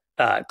that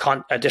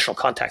additional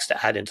context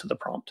to add into the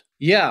prompt.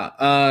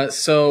 Yeah.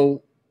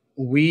 So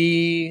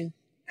we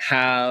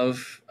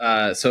have,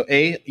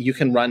 you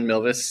can run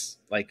Milvus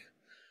like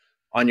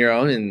on your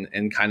own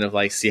and kind of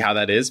like see how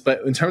that is.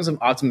 But in terms of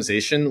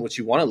optimization, what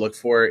you want to look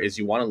for is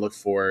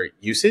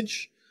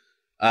usage.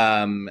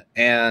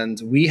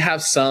 And we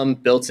have some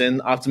built-in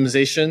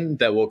optimization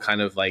that will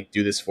kind of like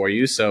do this for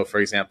you. So for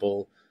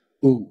example,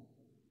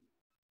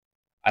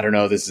 I don't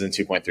know, this is in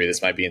 2.3,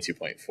 this might be in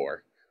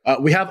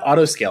 2.4. We have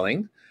auto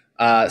scaling.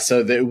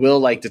 So that it will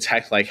like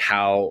detect like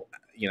how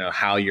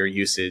your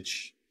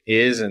usage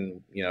is,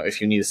 and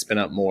if you need to spin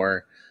up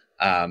more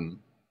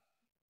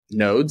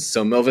nodes.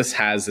 So Milvus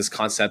has this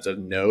concept of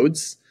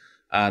nodes.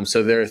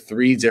 So there are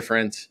 3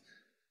 different,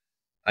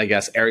 I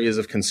guess, areas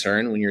of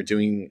concern when you're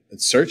doing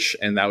search,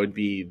 and that would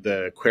be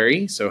the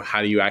query. So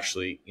how do you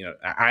actually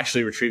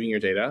retrieving your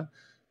data,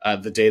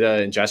 the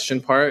data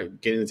ingestion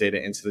part, getting the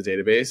data into the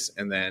database,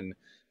 and then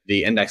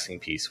the indexing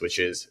piece, which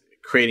is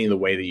creating the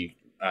way that you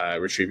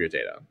retrieve your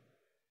data.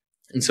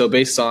 And so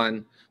based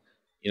on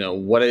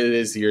what it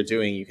is that you're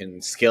doing, you can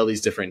scale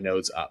these different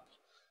nodes up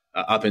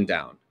and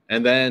down.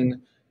 And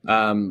then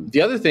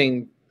the other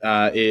thing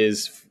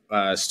is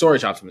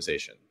storage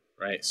optimization,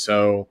 right?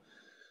 So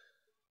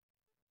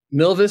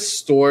Milvus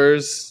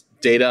stores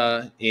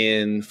data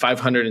in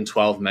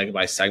 512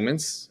 megabyte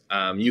segments.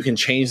 You can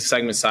change the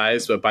segment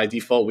size, but by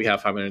default, we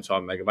have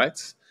 512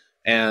 megabytes.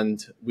 And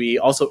we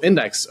also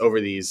index over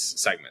these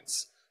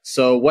segments.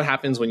 So what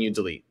happens when you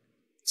delete?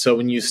 So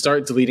when you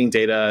start deleting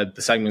data,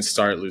 the segments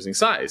start losing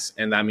size.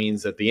 And that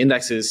means that the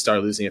indexes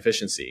start losing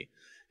efficiency.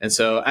 And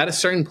so at a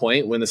certain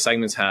point, when the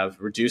segments have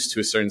reduced to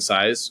a certain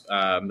size,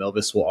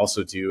 Milvus will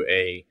also do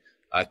a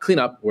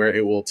cleanup where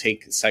it will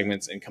take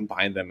segments and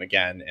combine them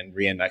again and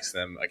reindex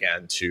them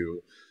again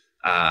to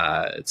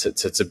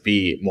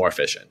be more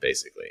efficient,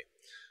 basically.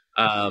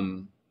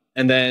 And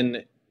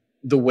then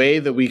the way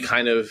that we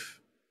kind of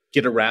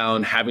get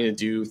around having to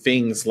do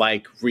things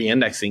like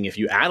reindexing if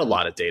you add a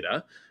lot of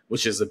data,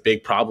 which is a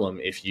big problem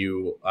if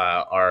you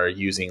are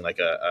using like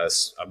a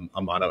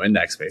mono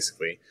index,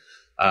 basically,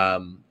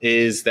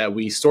 is that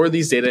we store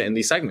these data in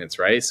these segments,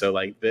 right? So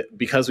like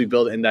because we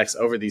build index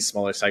over these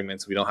smaller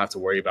segments, we don't have to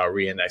worry about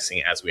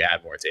reindexing as we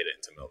add more data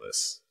into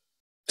Milvus.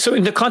 So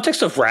in the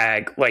context of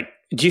RAG, like,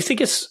 do you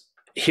think it's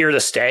here to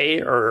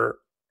stay, or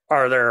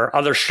are there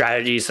other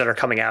strategies that are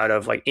coming out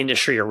of like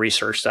industry or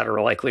research that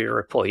are likely to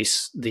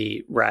replace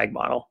the RAG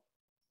model?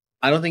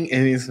 I don't think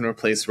anything's going to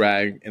replace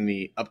RAG in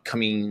the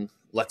upcoming,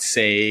 let's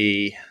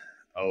say,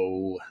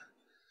 3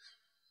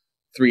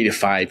 to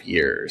 5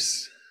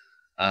 years.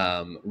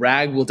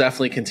 RAG will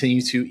definitely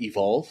continue to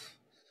evolve.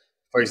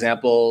 For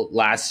example,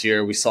 last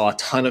year we saw a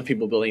ton of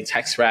people building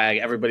text RAG.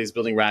 Everybody's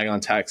building RAG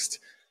on text.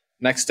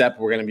 Next step,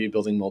 we're going to be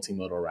building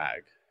multimodal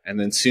RAG. And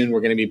then soon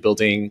we're going to be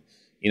building,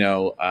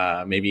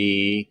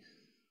 maybe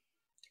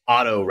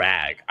auto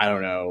RAG. I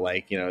don't know,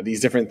 like,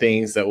 these different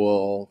things that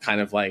will kind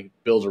of like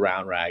build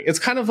around RAG. It's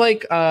kind of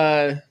like,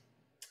 like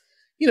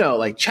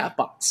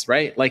chatbots,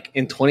 right? Like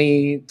in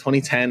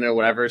 2010 or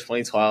whatever,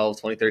 2012,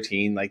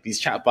 2013, like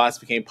these chatbots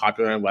became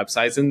popular on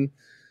websites and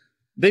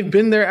they've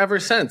been there ever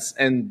since.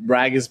 And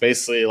RAG is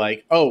basically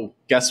like, oh,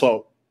 guess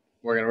what?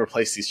 We're going to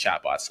replace these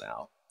chatbots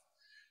now.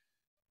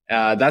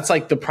 That's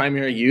like the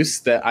primary use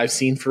that I've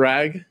seen for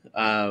RAG.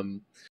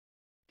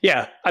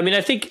 Yeah. I mean,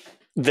 I think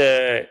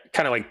the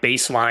kind of like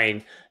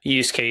baseline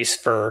use case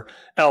for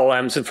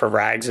LLMs and for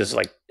RAGs is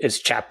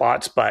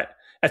chatbots, but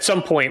at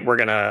some point we're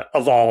going to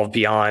evolve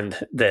beyond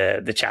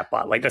the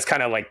chatbot. Like that's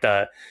kind of like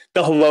the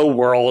hello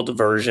world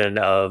version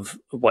of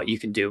what you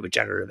can do with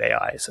generative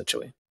AI,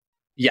 essentially.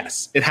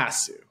 Yes, it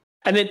has to.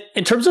 And then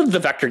in terms of the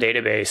vector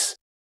database,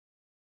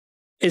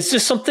 is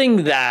this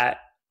something that,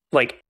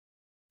 like,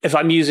 if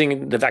I'm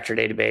using the vector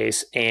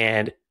database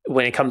and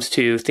when it comes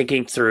to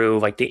thinking through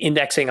like the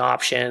indexing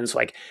options,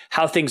 like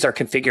how things are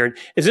configured,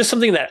 is this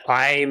something that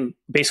I'm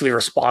basically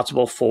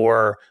responsible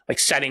for, like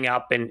setting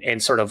up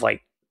and sort of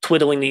like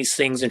twiddling these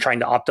things and trying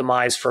to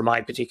optimize for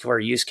my particular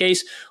use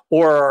case?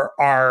 Or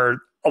are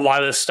a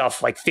lot of this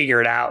stuff like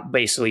figured out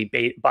basically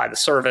by the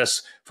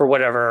service for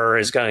whatever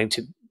is going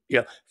to,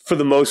 for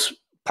the most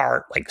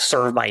part, like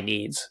serve my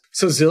needs?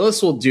 So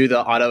Zilliz will do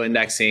the auto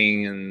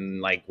indexing and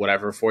like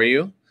whatever for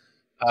you.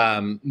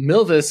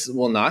 Milvus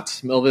will not.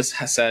 Milvus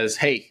says,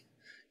 hey,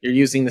 you're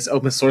using this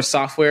open source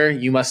software.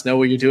 You must know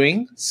what you're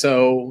doing.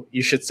 So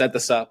you should set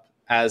this up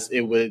as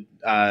it would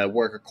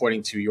work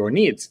according to your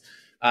needs.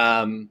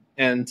 And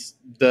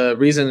the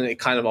reason it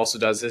kind of also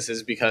does this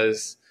is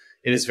because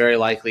it is very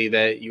likely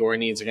that your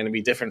needs are going to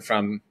be different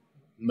from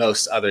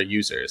most other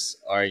users,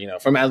 or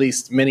from at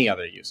least many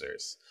other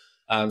users.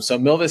 So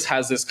Milvus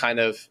has this kind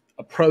of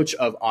approach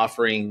of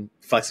offering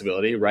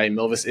flexibility, right?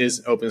 Milvus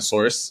is open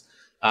source,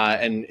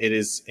 and it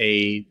is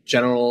a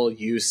general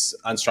use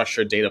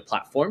unstructured data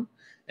platform.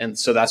 And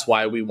so that's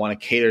why we want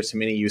to cater to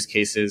many use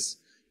cases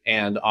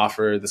and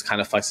offer this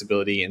kind of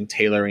flexibility in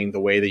tailoring the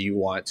way that you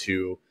want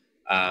to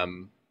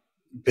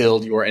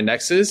build your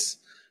indexes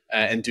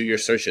and do your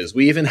searches.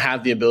 We even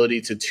have the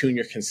ability to tune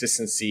your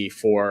consistency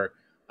for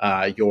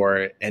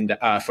your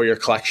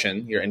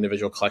collection, your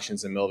individual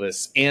collections in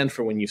Milvus, and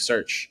for when you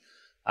search,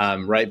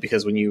 right?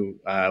 Because when you're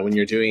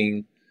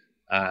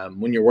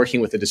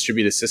working with a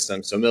distributed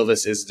system, so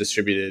Milvus is a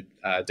distributed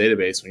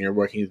database. When you're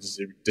working with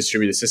a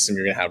distributed system,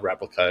 you're going to have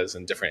replicas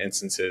and different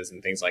instances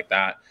and things like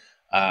that.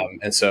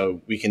 And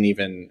so we can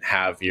even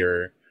have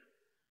your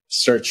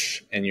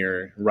search and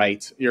your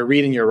read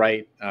and your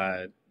write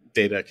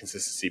data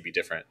consistency be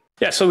different.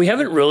 Yeah, so we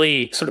haven't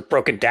really sort of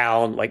broken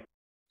down like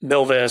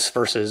Milvus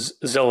versus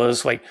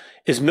Zilliz. Like,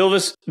 is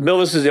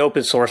Milvus is the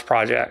open source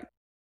project,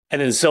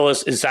 and then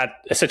Zilliz, is that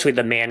essentially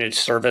the managed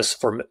service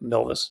for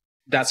Milvus?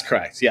 That's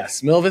correct.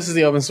 Yes, Milvus is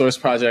the open source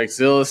project.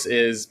 Zilliz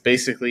is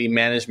basically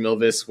managed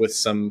Milvus with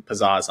some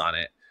pizzazz on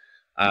it.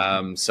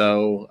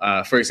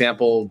 For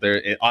example,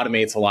 it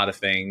automates a lot of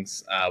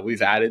things.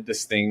 We've added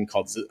this thing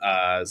called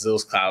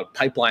Zilliz Cloud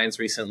Pipelines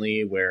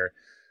recently, where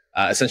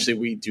essentially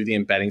we do the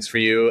embeddings for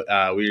you.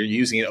 We're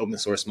using an open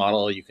source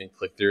model. You can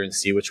click through and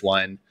see which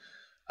one.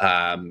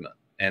 And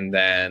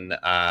then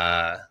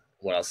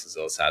what else does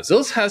Zilliz have?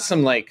 Zilliz has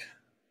some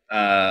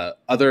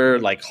other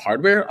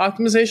hardware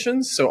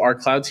optimizations. So our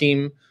cloud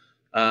team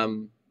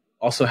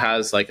also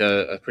has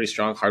a pretty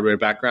strong hardware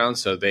background.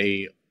 So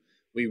we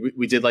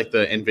did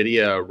the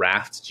NVIDIA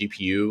Raft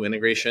GPU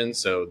integration.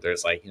 So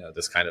there's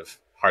this kind of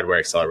hardware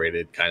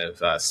accelerated kind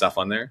of stuff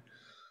on there.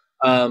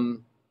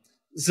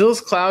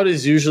 Zilliz Cloud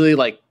is usually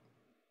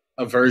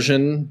a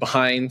version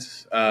behind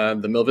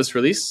the Milvus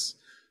release,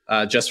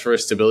 just for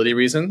stability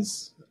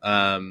reasons,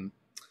 by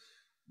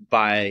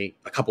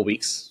a couple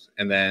weeks,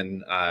 and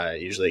then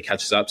usually it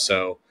catches up.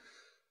 So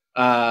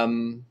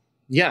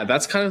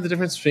that's kind of the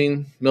difference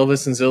between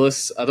Milvus and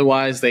Zilliz.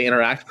 Otherwise, they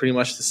interact pretty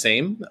much the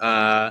same.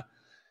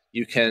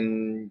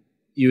 You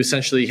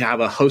essentially have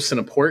a host and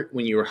a port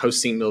when you are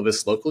hosting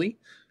Milvus locally.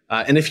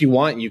 And if you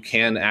want, you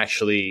can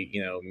actually,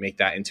 make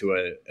that into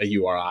a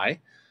URI.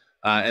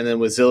 And then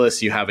with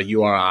Zilliz, you have a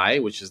URI,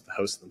 which is the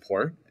host and the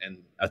port, and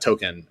a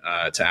token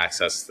to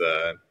access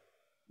the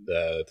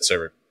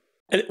server.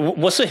 And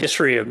what's the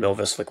history of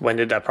Milvus? When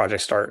did that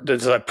project start?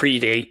 Does that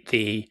predate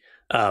the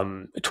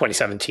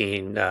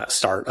 2017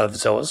 start of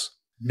Zilliz?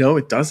 No,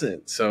 it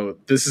doesn't. So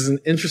this is an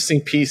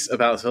interesting piece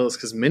about Zilliz,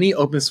 because many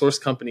open source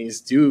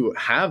companies do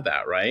have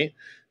that, right?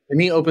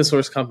 Many open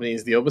source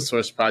companies, the open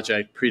source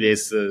project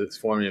predates the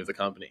forming of the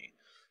company.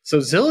 So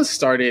Zilliz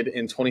started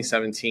in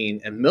 2017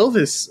 and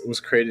Milvus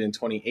was created in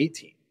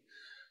 2018.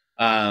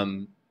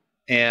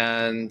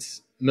 And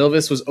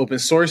Milvus was open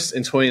source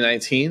in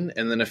 2019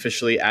 and then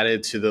officially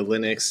added to the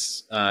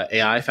Linux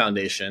AI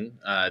Foundation,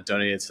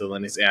 donated to the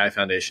Linux AI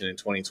Foundation in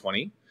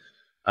 2020.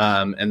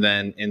 And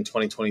then in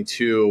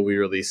 2022, we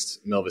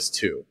released Milvus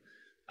 2.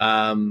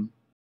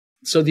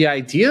 So the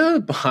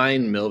idea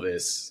behind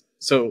Milvus,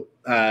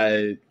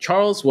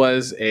 Charles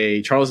is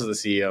the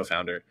CEO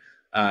founder.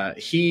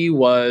 He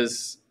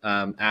was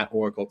at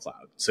Oracle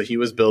Cloud. So he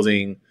was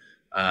building,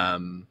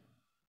 databases.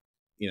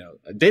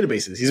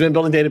 He's been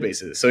building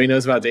databases, so he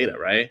knows about data,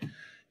 right?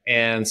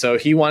 And so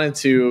he wanted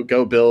to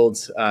go build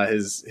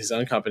his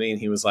own company, and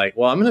he was like,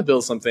 well, I'm going to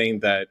build something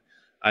that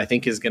I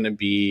think is going to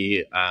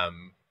be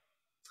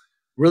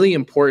really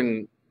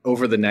important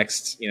over the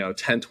next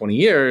 10, 20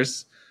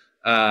 years,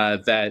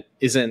 that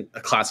isn't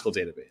a classical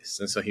database.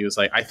 And so he was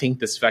like, I think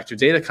this vector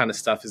data kind of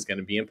stuff is going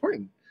to be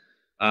important.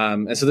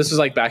 And so this was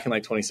back in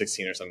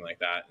 2016 or something like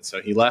that. And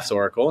so he left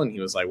Oracle and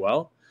he was like,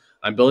 well,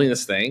 I'm building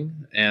this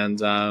thing. And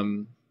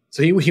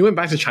so he went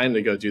back to China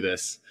to go do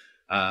this,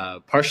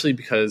 partially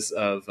because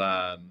of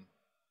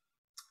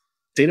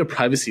data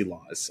privacy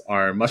laws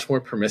are much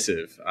more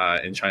permissive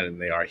in China than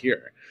they are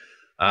here.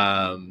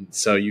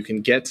 So you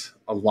can get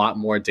a lot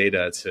more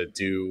data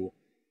to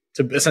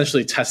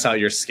essentially test out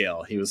your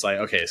scale. He was like,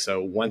 okay,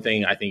 so one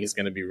thing I think is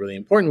going to be really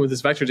important with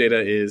this vector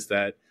data is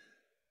that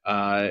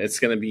it's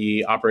going to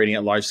be operating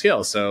at large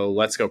scale. So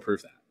let's go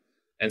prove that.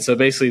 And so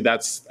basically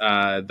that's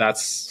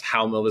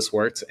how Milvus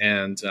worked.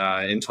 And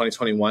in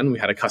 2021, we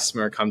had a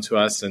customer come to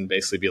us and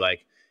basically be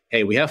like,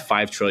 hey, we have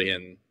 5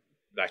 trillion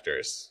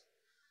vectors.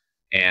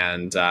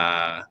 And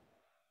and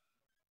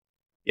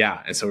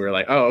so we were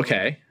like, oh,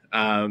 okay.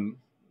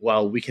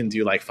 Well, we can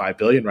do 5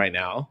 billion right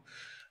now.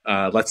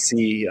 Let's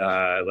see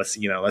how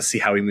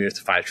we move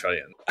to 5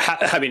 trillion.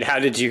 How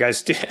did you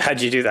guys do? How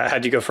did you do that? How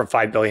did you go from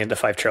 5 billion to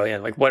 5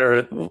 trillion? What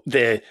are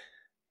the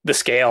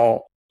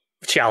scale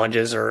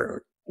challenges?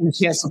 Or we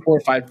can't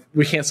support 5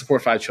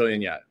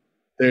 trillion yet.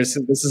 It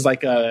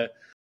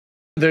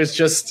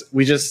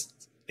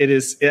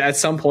is at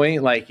some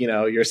point,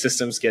 your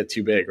systems get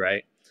too big,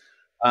 right?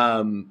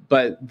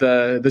 But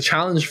the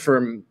challenge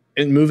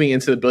in moving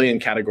into the billion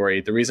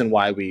category, the reason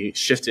why we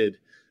shifted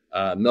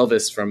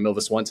Milvus from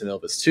Milvus 1 to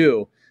Milvus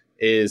 2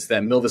 is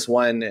that Milvus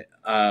 1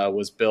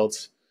 was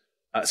built.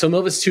 So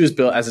Milvus 2 is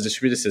built as a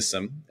distributed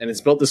system, and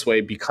it's built this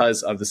way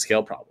because of the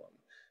scale problem.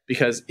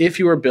 Because if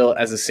you were built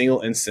as a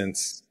single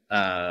instance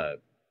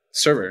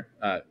server,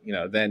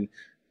 then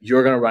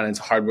you're going to run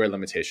into hardware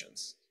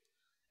limitations.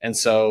 And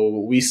so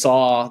we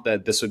saw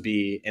that this would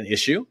be an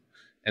issue.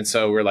 And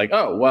so we're like,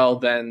 oh, well,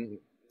 then,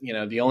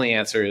 the only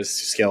answer is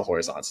to scale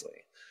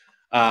horizontally.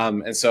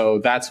 And so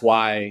that's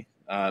why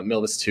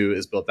Milvus 2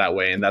 is built that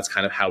way. And that's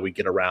kind of how we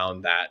get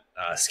around that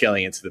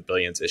scaling into the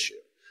billions issue.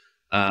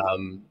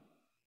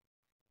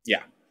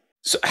 Yeah.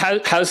 So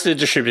how's the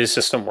distributed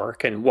system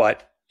work, and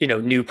what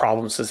new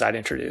problems does that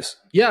introduce?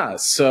 Yeah.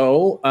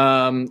 So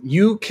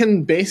you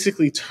can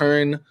basically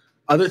turn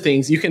other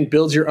things. You can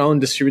build your own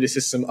distributed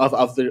system of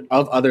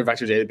other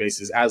vector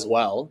databases as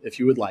well, if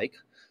you would like.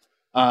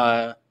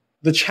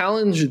 The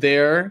challenge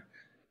there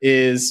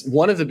is,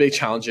 one of the big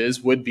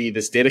challenges would be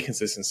this data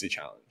consistency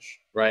challenge,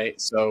 right?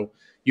 So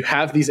you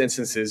have these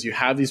instances, you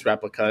have these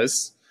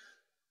replicas.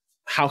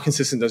 How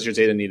consistent does your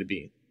data need to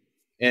be?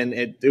 And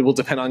it will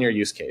depend on your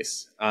use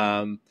case.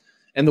 And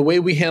the way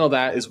we handle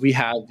that is we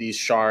have these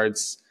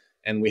shards,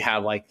 and we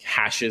have like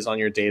hashes on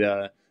your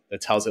data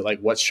that tells it like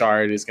what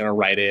shard is going to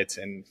write it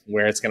and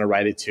where it's going to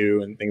write it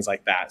to and things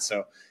like that.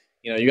 So,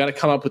 you got to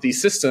come up with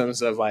these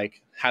systems of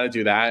like how to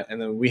do that. And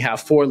then we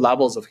have 4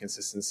 levels of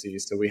consistency.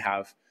 So we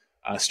have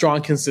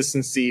strong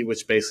consistency,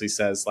 which basically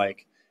says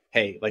like,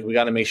 hey, like we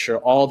got to make sure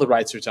all the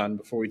writes are done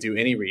before we do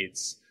any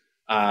reads.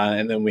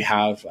 And then we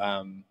have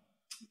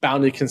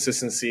bounded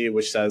consistency,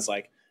 which says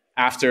like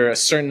after a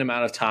certain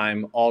amount of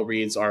time, all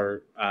reads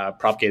are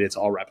propagated to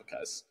all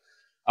replicas.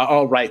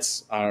 All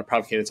writes are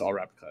propagated to all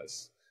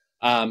replicas.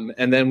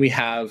 And then we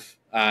have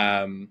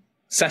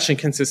session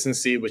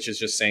consistency, which is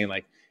just saying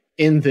like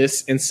in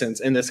this instance,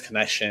 in this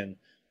connection,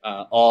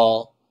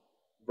 all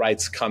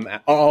reads come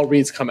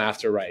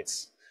after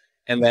writes.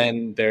 And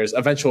then there's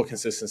eventual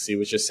consistency,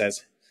 which just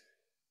says,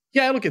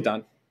 yeah, it'll get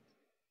done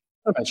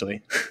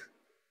eventually.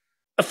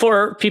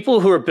 For people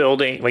who are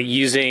building, like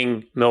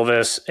using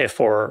Milvus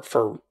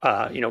for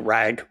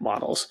RAG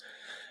models,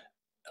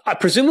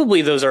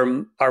 presumably those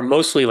are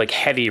mostly like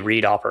heavy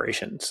read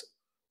operations.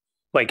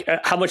 Like,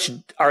 how much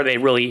are they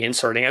really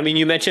inserting? I mean,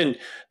 you mentioned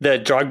the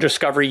drug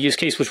discovery use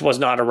case, which was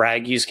not a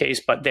RAG use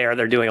case, but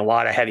they're doing a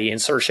lot of heavy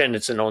insertion.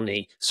 It's an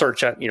only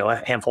search a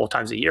handful of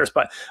times a year.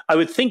 But I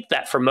would think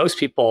that for most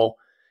people,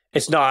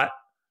 it's not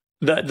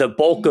the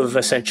bulk of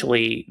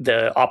essentially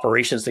the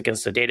operations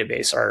against the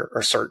database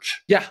are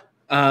search. Yeah.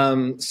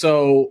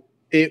 So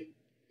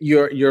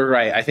you're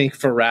right. I think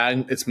for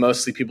RAG, it's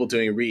mostly people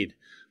doing read,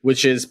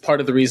 which is part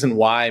of the reason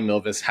why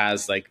Milvus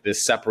has like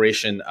this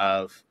separation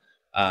of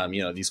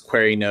these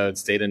query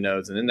nodes, data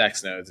nodes, and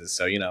index nodes. Is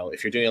so,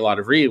 if you're doing a lot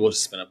of read, we'll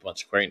just spin up a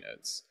bunch of query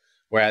nodes.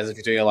 Whereas if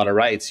you're doing a lot of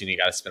writes, you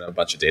got to spin up a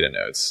bunch of data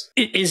nodes.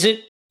 Is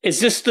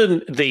this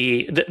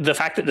the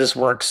fact that this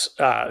works,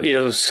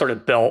 sort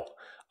of built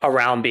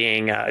around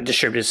being a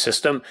distributed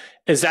system?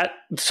 Is that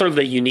sort of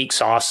the unique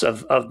sauce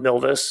of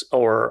Milvus,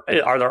 or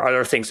are there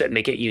other things that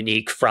make it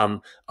unique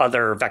from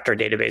other vector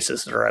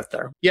databases that are out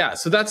there? Yeah,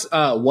 so that's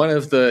one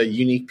of the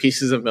unique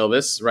pieces of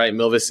Milvus, right?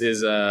 Milvus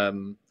is,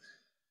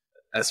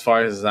 as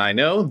far as I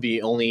know,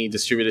 the only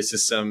distributed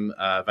system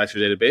vector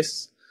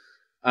database.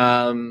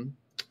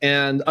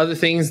 And other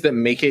things that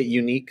make it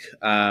unique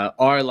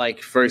are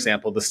like, for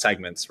example, the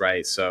segments,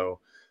 right? So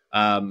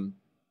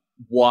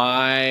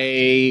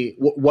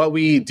what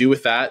we do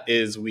with that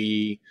is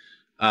we,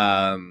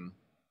 at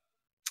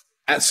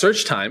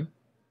search time,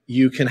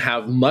 you can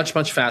have much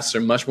faster,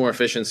 much more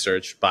efficient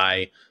search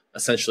by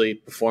essentially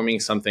performing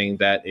something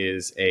that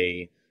is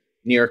a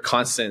near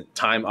constant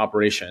time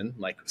operation,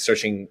 like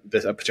searching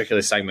a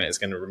particular segment is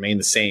going to remain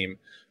the same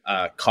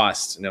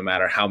cost no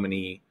matter how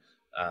many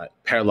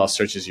parallel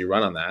searches you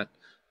run on that,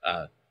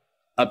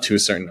 up to a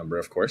certain number,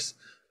 of course.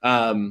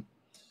 And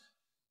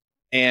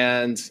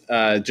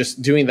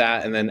just doing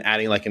that and then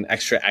adding like an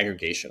extra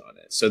aggregation on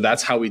it. So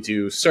that's how we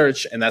do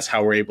search, and that's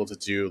how we're able to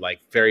do like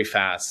very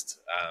fast,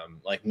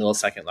 like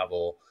millisecond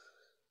level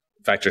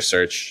vector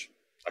search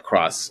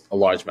across a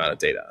large amount of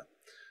data.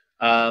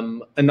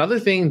 Another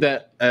thing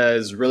that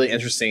is really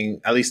interesting,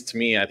 at least to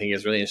me, I think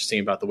is really interesting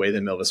about the way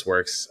that Milvus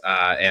works,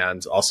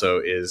 and also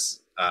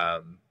is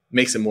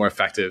makes it more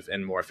effective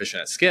and more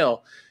efficient at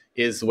scale,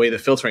 is the way the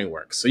filtering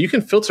works. So you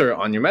can filter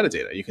on your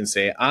metadata. You can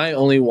say, I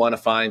only want to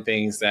find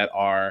things that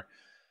are,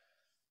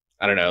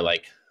 I don't know,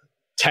 like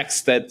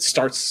text that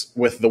starts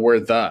with the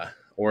word the,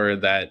 or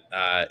that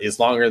is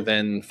longer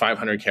than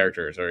 500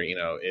 characters, or,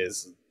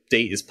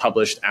 date is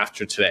published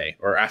after today,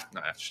 or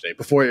not after today,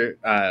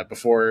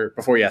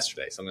 before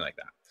yesterday, something like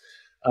that.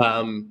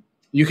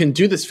 You can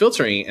do this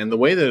filtering, and the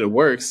way that it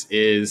works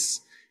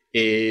is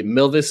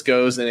Milvus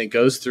goes and it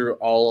goes through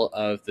all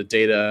of the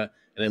data,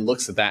 and it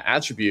looks at that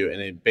attribute,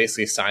 and it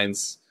basically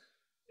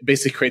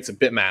creates a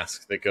bit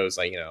mask that goes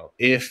like,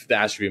 if the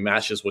attribute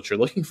matches what you're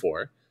looking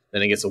for,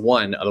 then it gets a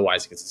 1,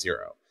 otherwise it gets a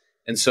 0.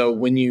 And so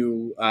when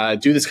you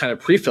do this kind of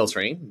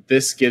pre-filtering,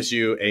 this gives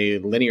you a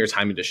linear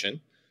time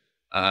addition.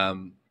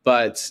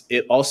 But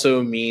it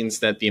also means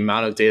that the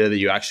amount of data that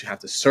you actually have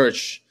to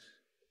search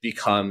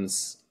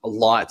becomes a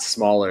lot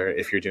smaller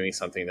if you're doing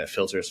something that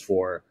filters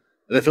through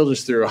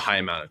a high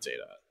amount of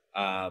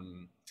data.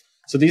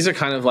 So these are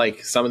kind of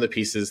like some of the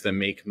pieces that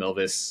make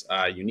Milvus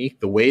unique.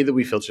 The way that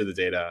we filter the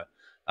data,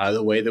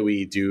 the way that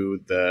we do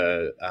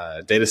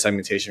the data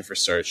segmentation for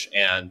search,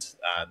 and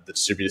the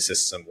distributed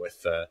system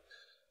with the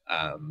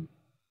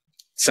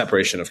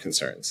separation of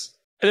concerns.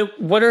 And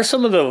what are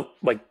some of the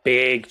like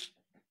big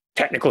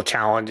technical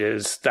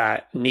challenges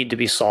that need to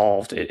be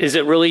solved? Is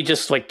it really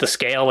just like the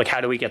scale? Like, how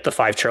do we get the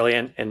 5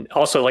 trillion? And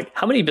also, like,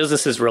 how many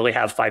businesses really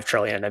have 5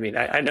 trillion? I mean,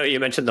 I know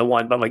you mentioned the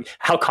one, but like,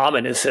 how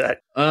common is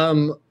that?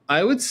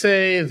 I would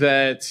say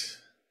that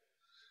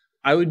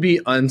I would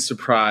be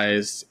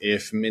unsurprised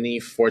if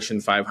many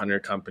Fortune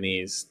 500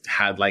 companies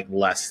had like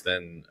less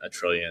than 1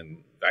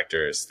 trillion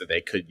vectors that they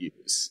could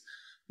use.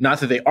 Not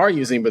that they are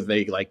using, but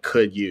they like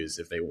could use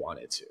if they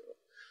wanted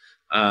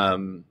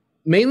to.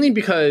 Mainly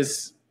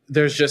because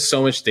there's just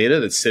so much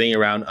data that's sitting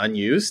around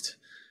unused,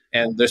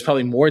 and there's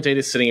probably more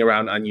data sitting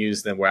around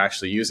unused than we're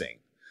actually using.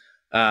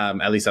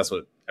 At least that's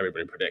what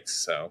everybody predicts.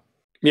 So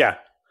yeah,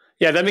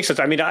 that makes sense.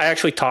 I mean, I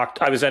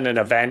was in an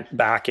event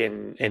back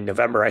in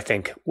November, I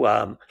think.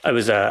 It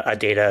was a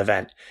data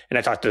event, and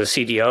I talked to the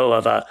CDO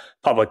of a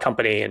public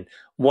company, and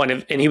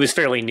he was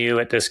fairly new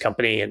at this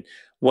company, and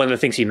one of the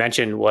things he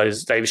mentioned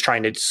was that he was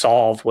trying to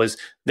solve was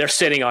they're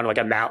sitting on like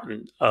a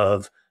mountain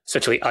of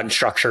essentially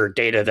unstructured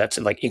data that's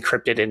like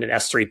encrypted in an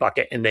S3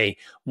 bucket, and they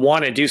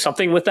want to do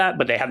something with that,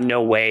 but they have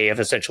no way of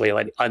essentially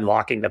like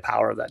unlocking the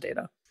power of that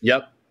data.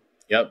 Yep.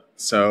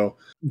 So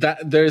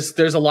there's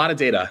a lot of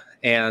data,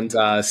 and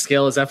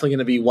scale is definitely going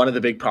to be one of the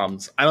big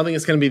problems. I don't think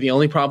it's going to be the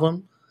only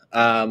problem.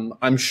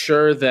 I'm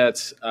sure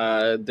that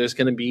there's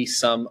going to be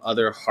some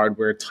other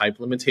hardware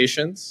type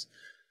limitations.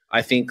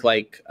 I think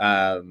like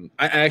I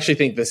actually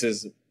think this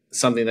is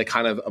something that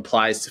kind of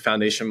applies to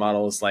foundation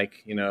models,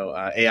 like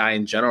AI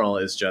in general.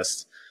 Is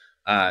just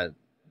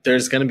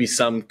there's going to be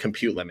some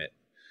compute limit,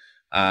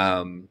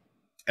 and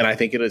I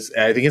think it's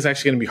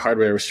actually going to be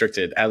hardware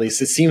restricted. At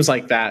least it seems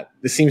like that.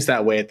 It seems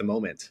that way at the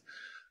moment.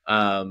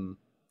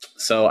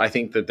 So I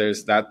think that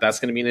that's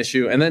going to be an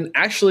issue. And then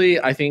actually,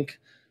 I think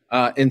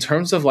in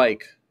terms of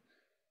like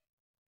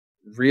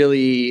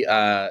really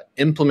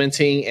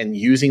implementing and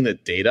using the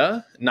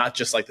data, not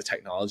just like the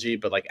technology,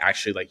 but like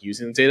actually like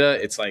using the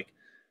data, it's like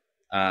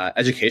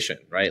education,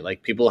 right?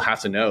 Like people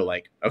have to know,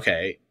 like,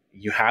 okay,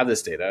 you have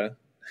this data,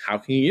 how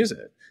can you use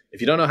it?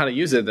 If you don't know how to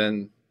use it,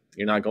 then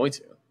you're not going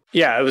to.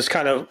 Yeah, it was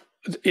kind of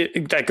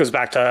that goes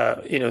back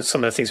to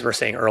some of the things we were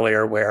saying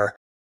earlier, where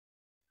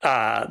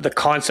the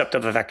concept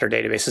of a vector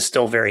database is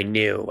still very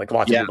new. Like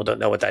lots of people don't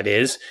know what that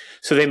is,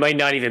 so they might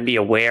not even be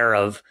aware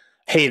of,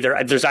 hey,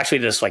 there's actually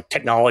this like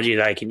technology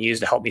that I can use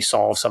to help me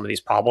solve some of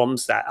these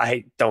problems that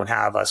I don't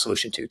have a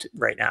solution to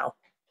right now.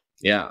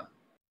 Yeah.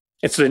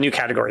 It's the new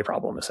category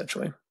problem,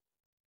 essentially.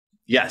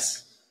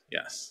 Yes.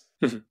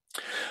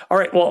 All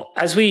right. Well,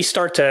 as we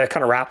start to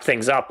kind of wrap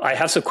things up, I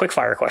have some quick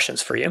fire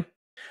questions for you.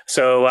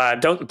 So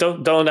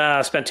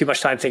don't spend too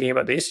much time thinking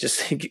about these.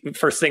 Just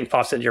first thing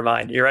pops into your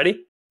mind. You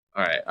ready?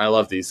 All right. I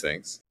love these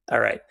things. All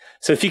right.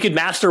 So if you could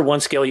master one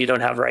skill you don't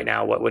have right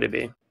now, what would it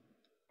be?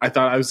 I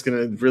thought I was going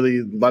to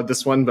really love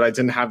this one, but I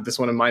didn't have this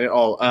one in mind at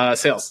all.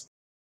 Sales.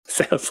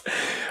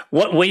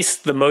 What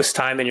wastes the most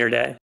time in your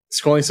day?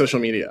 Scrolling social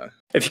media.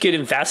 If you could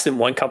invest in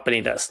one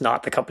company that's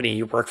not the company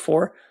you work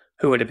for,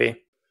 who would it be?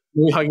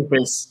 Maybe Hugging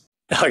Face.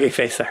 Hugging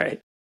Face, all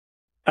right.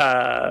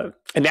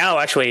 And now,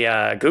 actually,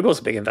 Google's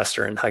a big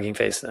investor in Hugging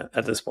Face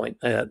at this point.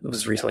 It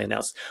was recently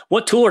announced.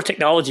 What tool or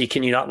technology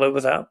can you not live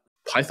without?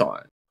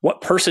 Python.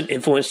 What person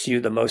influenced you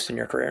the most in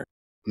your career?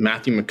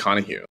 Matthew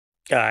McConaughey.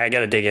 I got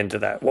to dig into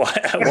that. Why?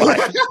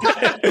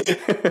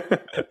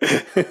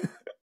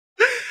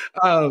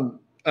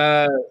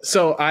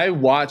 So I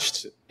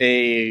watched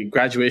a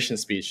graduation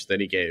speech that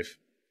he gave.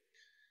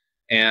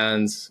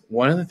 And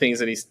one of the things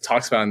that he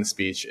talks about in the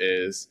speech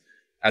is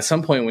at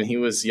some point when he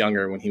was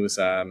younger, when he was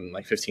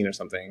like 15 or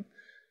something,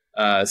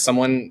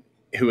 someone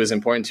who was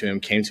important to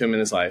him came to him in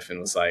his life and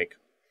was like,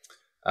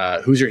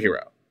 who's your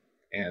hero?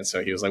 And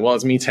so he was like, well,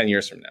 it's me 10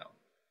 years from now.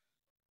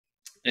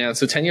 And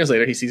so 10 years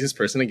later, he sees this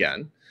person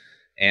again.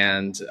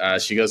 And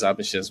she goes up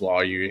and she says, well,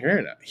 are you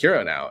your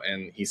hero now?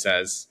 And he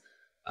says,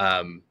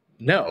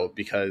 no,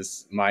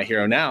 because my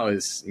hero now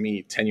is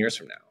me 10 years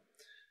from now.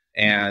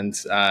 And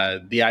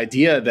the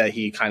idea that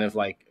he kind of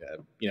like,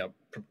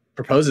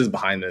 proposes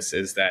behind this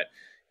is that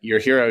your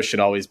hero should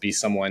always be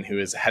someone who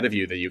is ahead of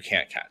you that you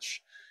can't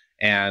catch.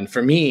 And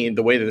for me,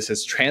 the way that this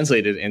has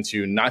translated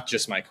into not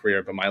just my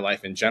career, but my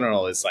life in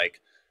general is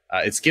like,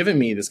 it's given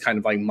me this kind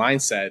of like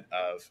mindset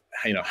of,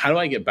 how do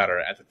I get better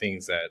at the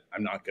things that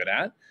I'm not good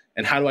at?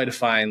 And how do I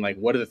define like,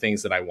 what are the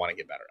things that I want to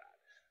get better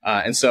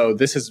at? And so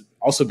this has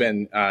also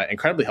been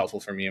incredibly helpful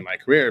for me in my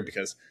career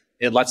because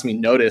it lets me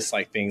notice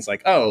like things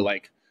like, oh,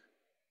 like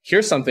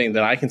here's something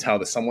that I can tell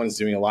that someone's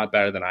doing a lot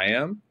better than I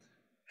am.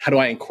 How do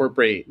I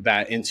incorporate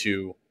that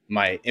into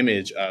my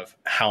image of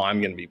how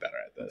I'm going to be better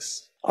at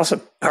this.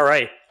 Awesome. All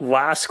right.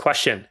 Last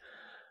question.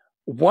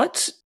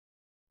 What's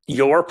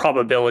your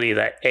probability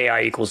that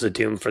AI equals the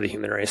doom for the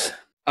human race?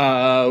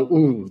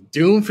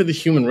 Doom for the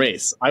human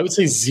race. I would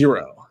say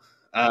 0.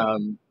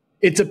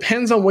 It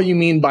depends on what you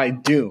mean by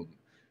doom.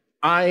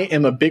 I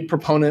am a big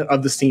proponent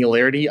of the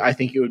singularity. I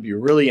think it would be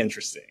really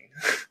interesting.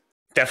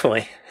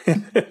 Definitely.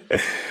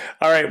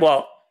 All right.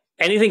 Well,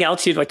 anything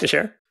else you'd like to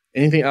share?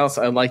 Anything else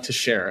I'd like to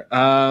share?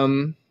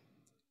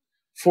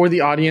 For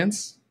the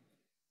audience,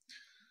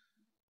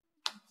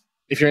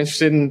 if you're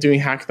interested in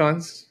doing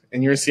hackathons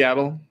and you're in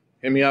Seattle,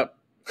 hit me up.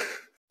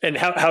 And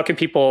how can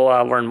people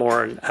learn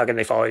more, and how can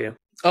they follow you?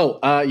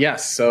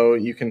 Yes. So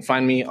you can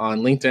find me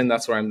on LinkedIn.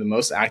 That's where I'm the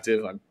most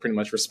active. I'm pretty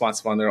much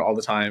responsive on there all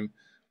the time.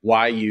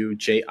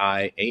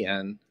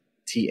 Yujiantang.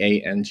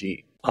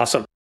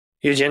 Awesome.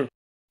 Yujian,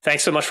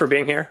 thanks so much for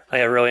being here.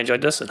 I really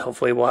enjoyed this, and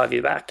hopefully we'll have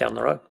you back down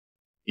the road.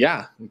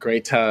 Yeah,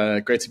 great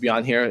to be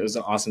on here. It was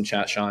an awesome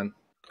chat, Sean.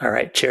 All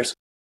right. Cheers.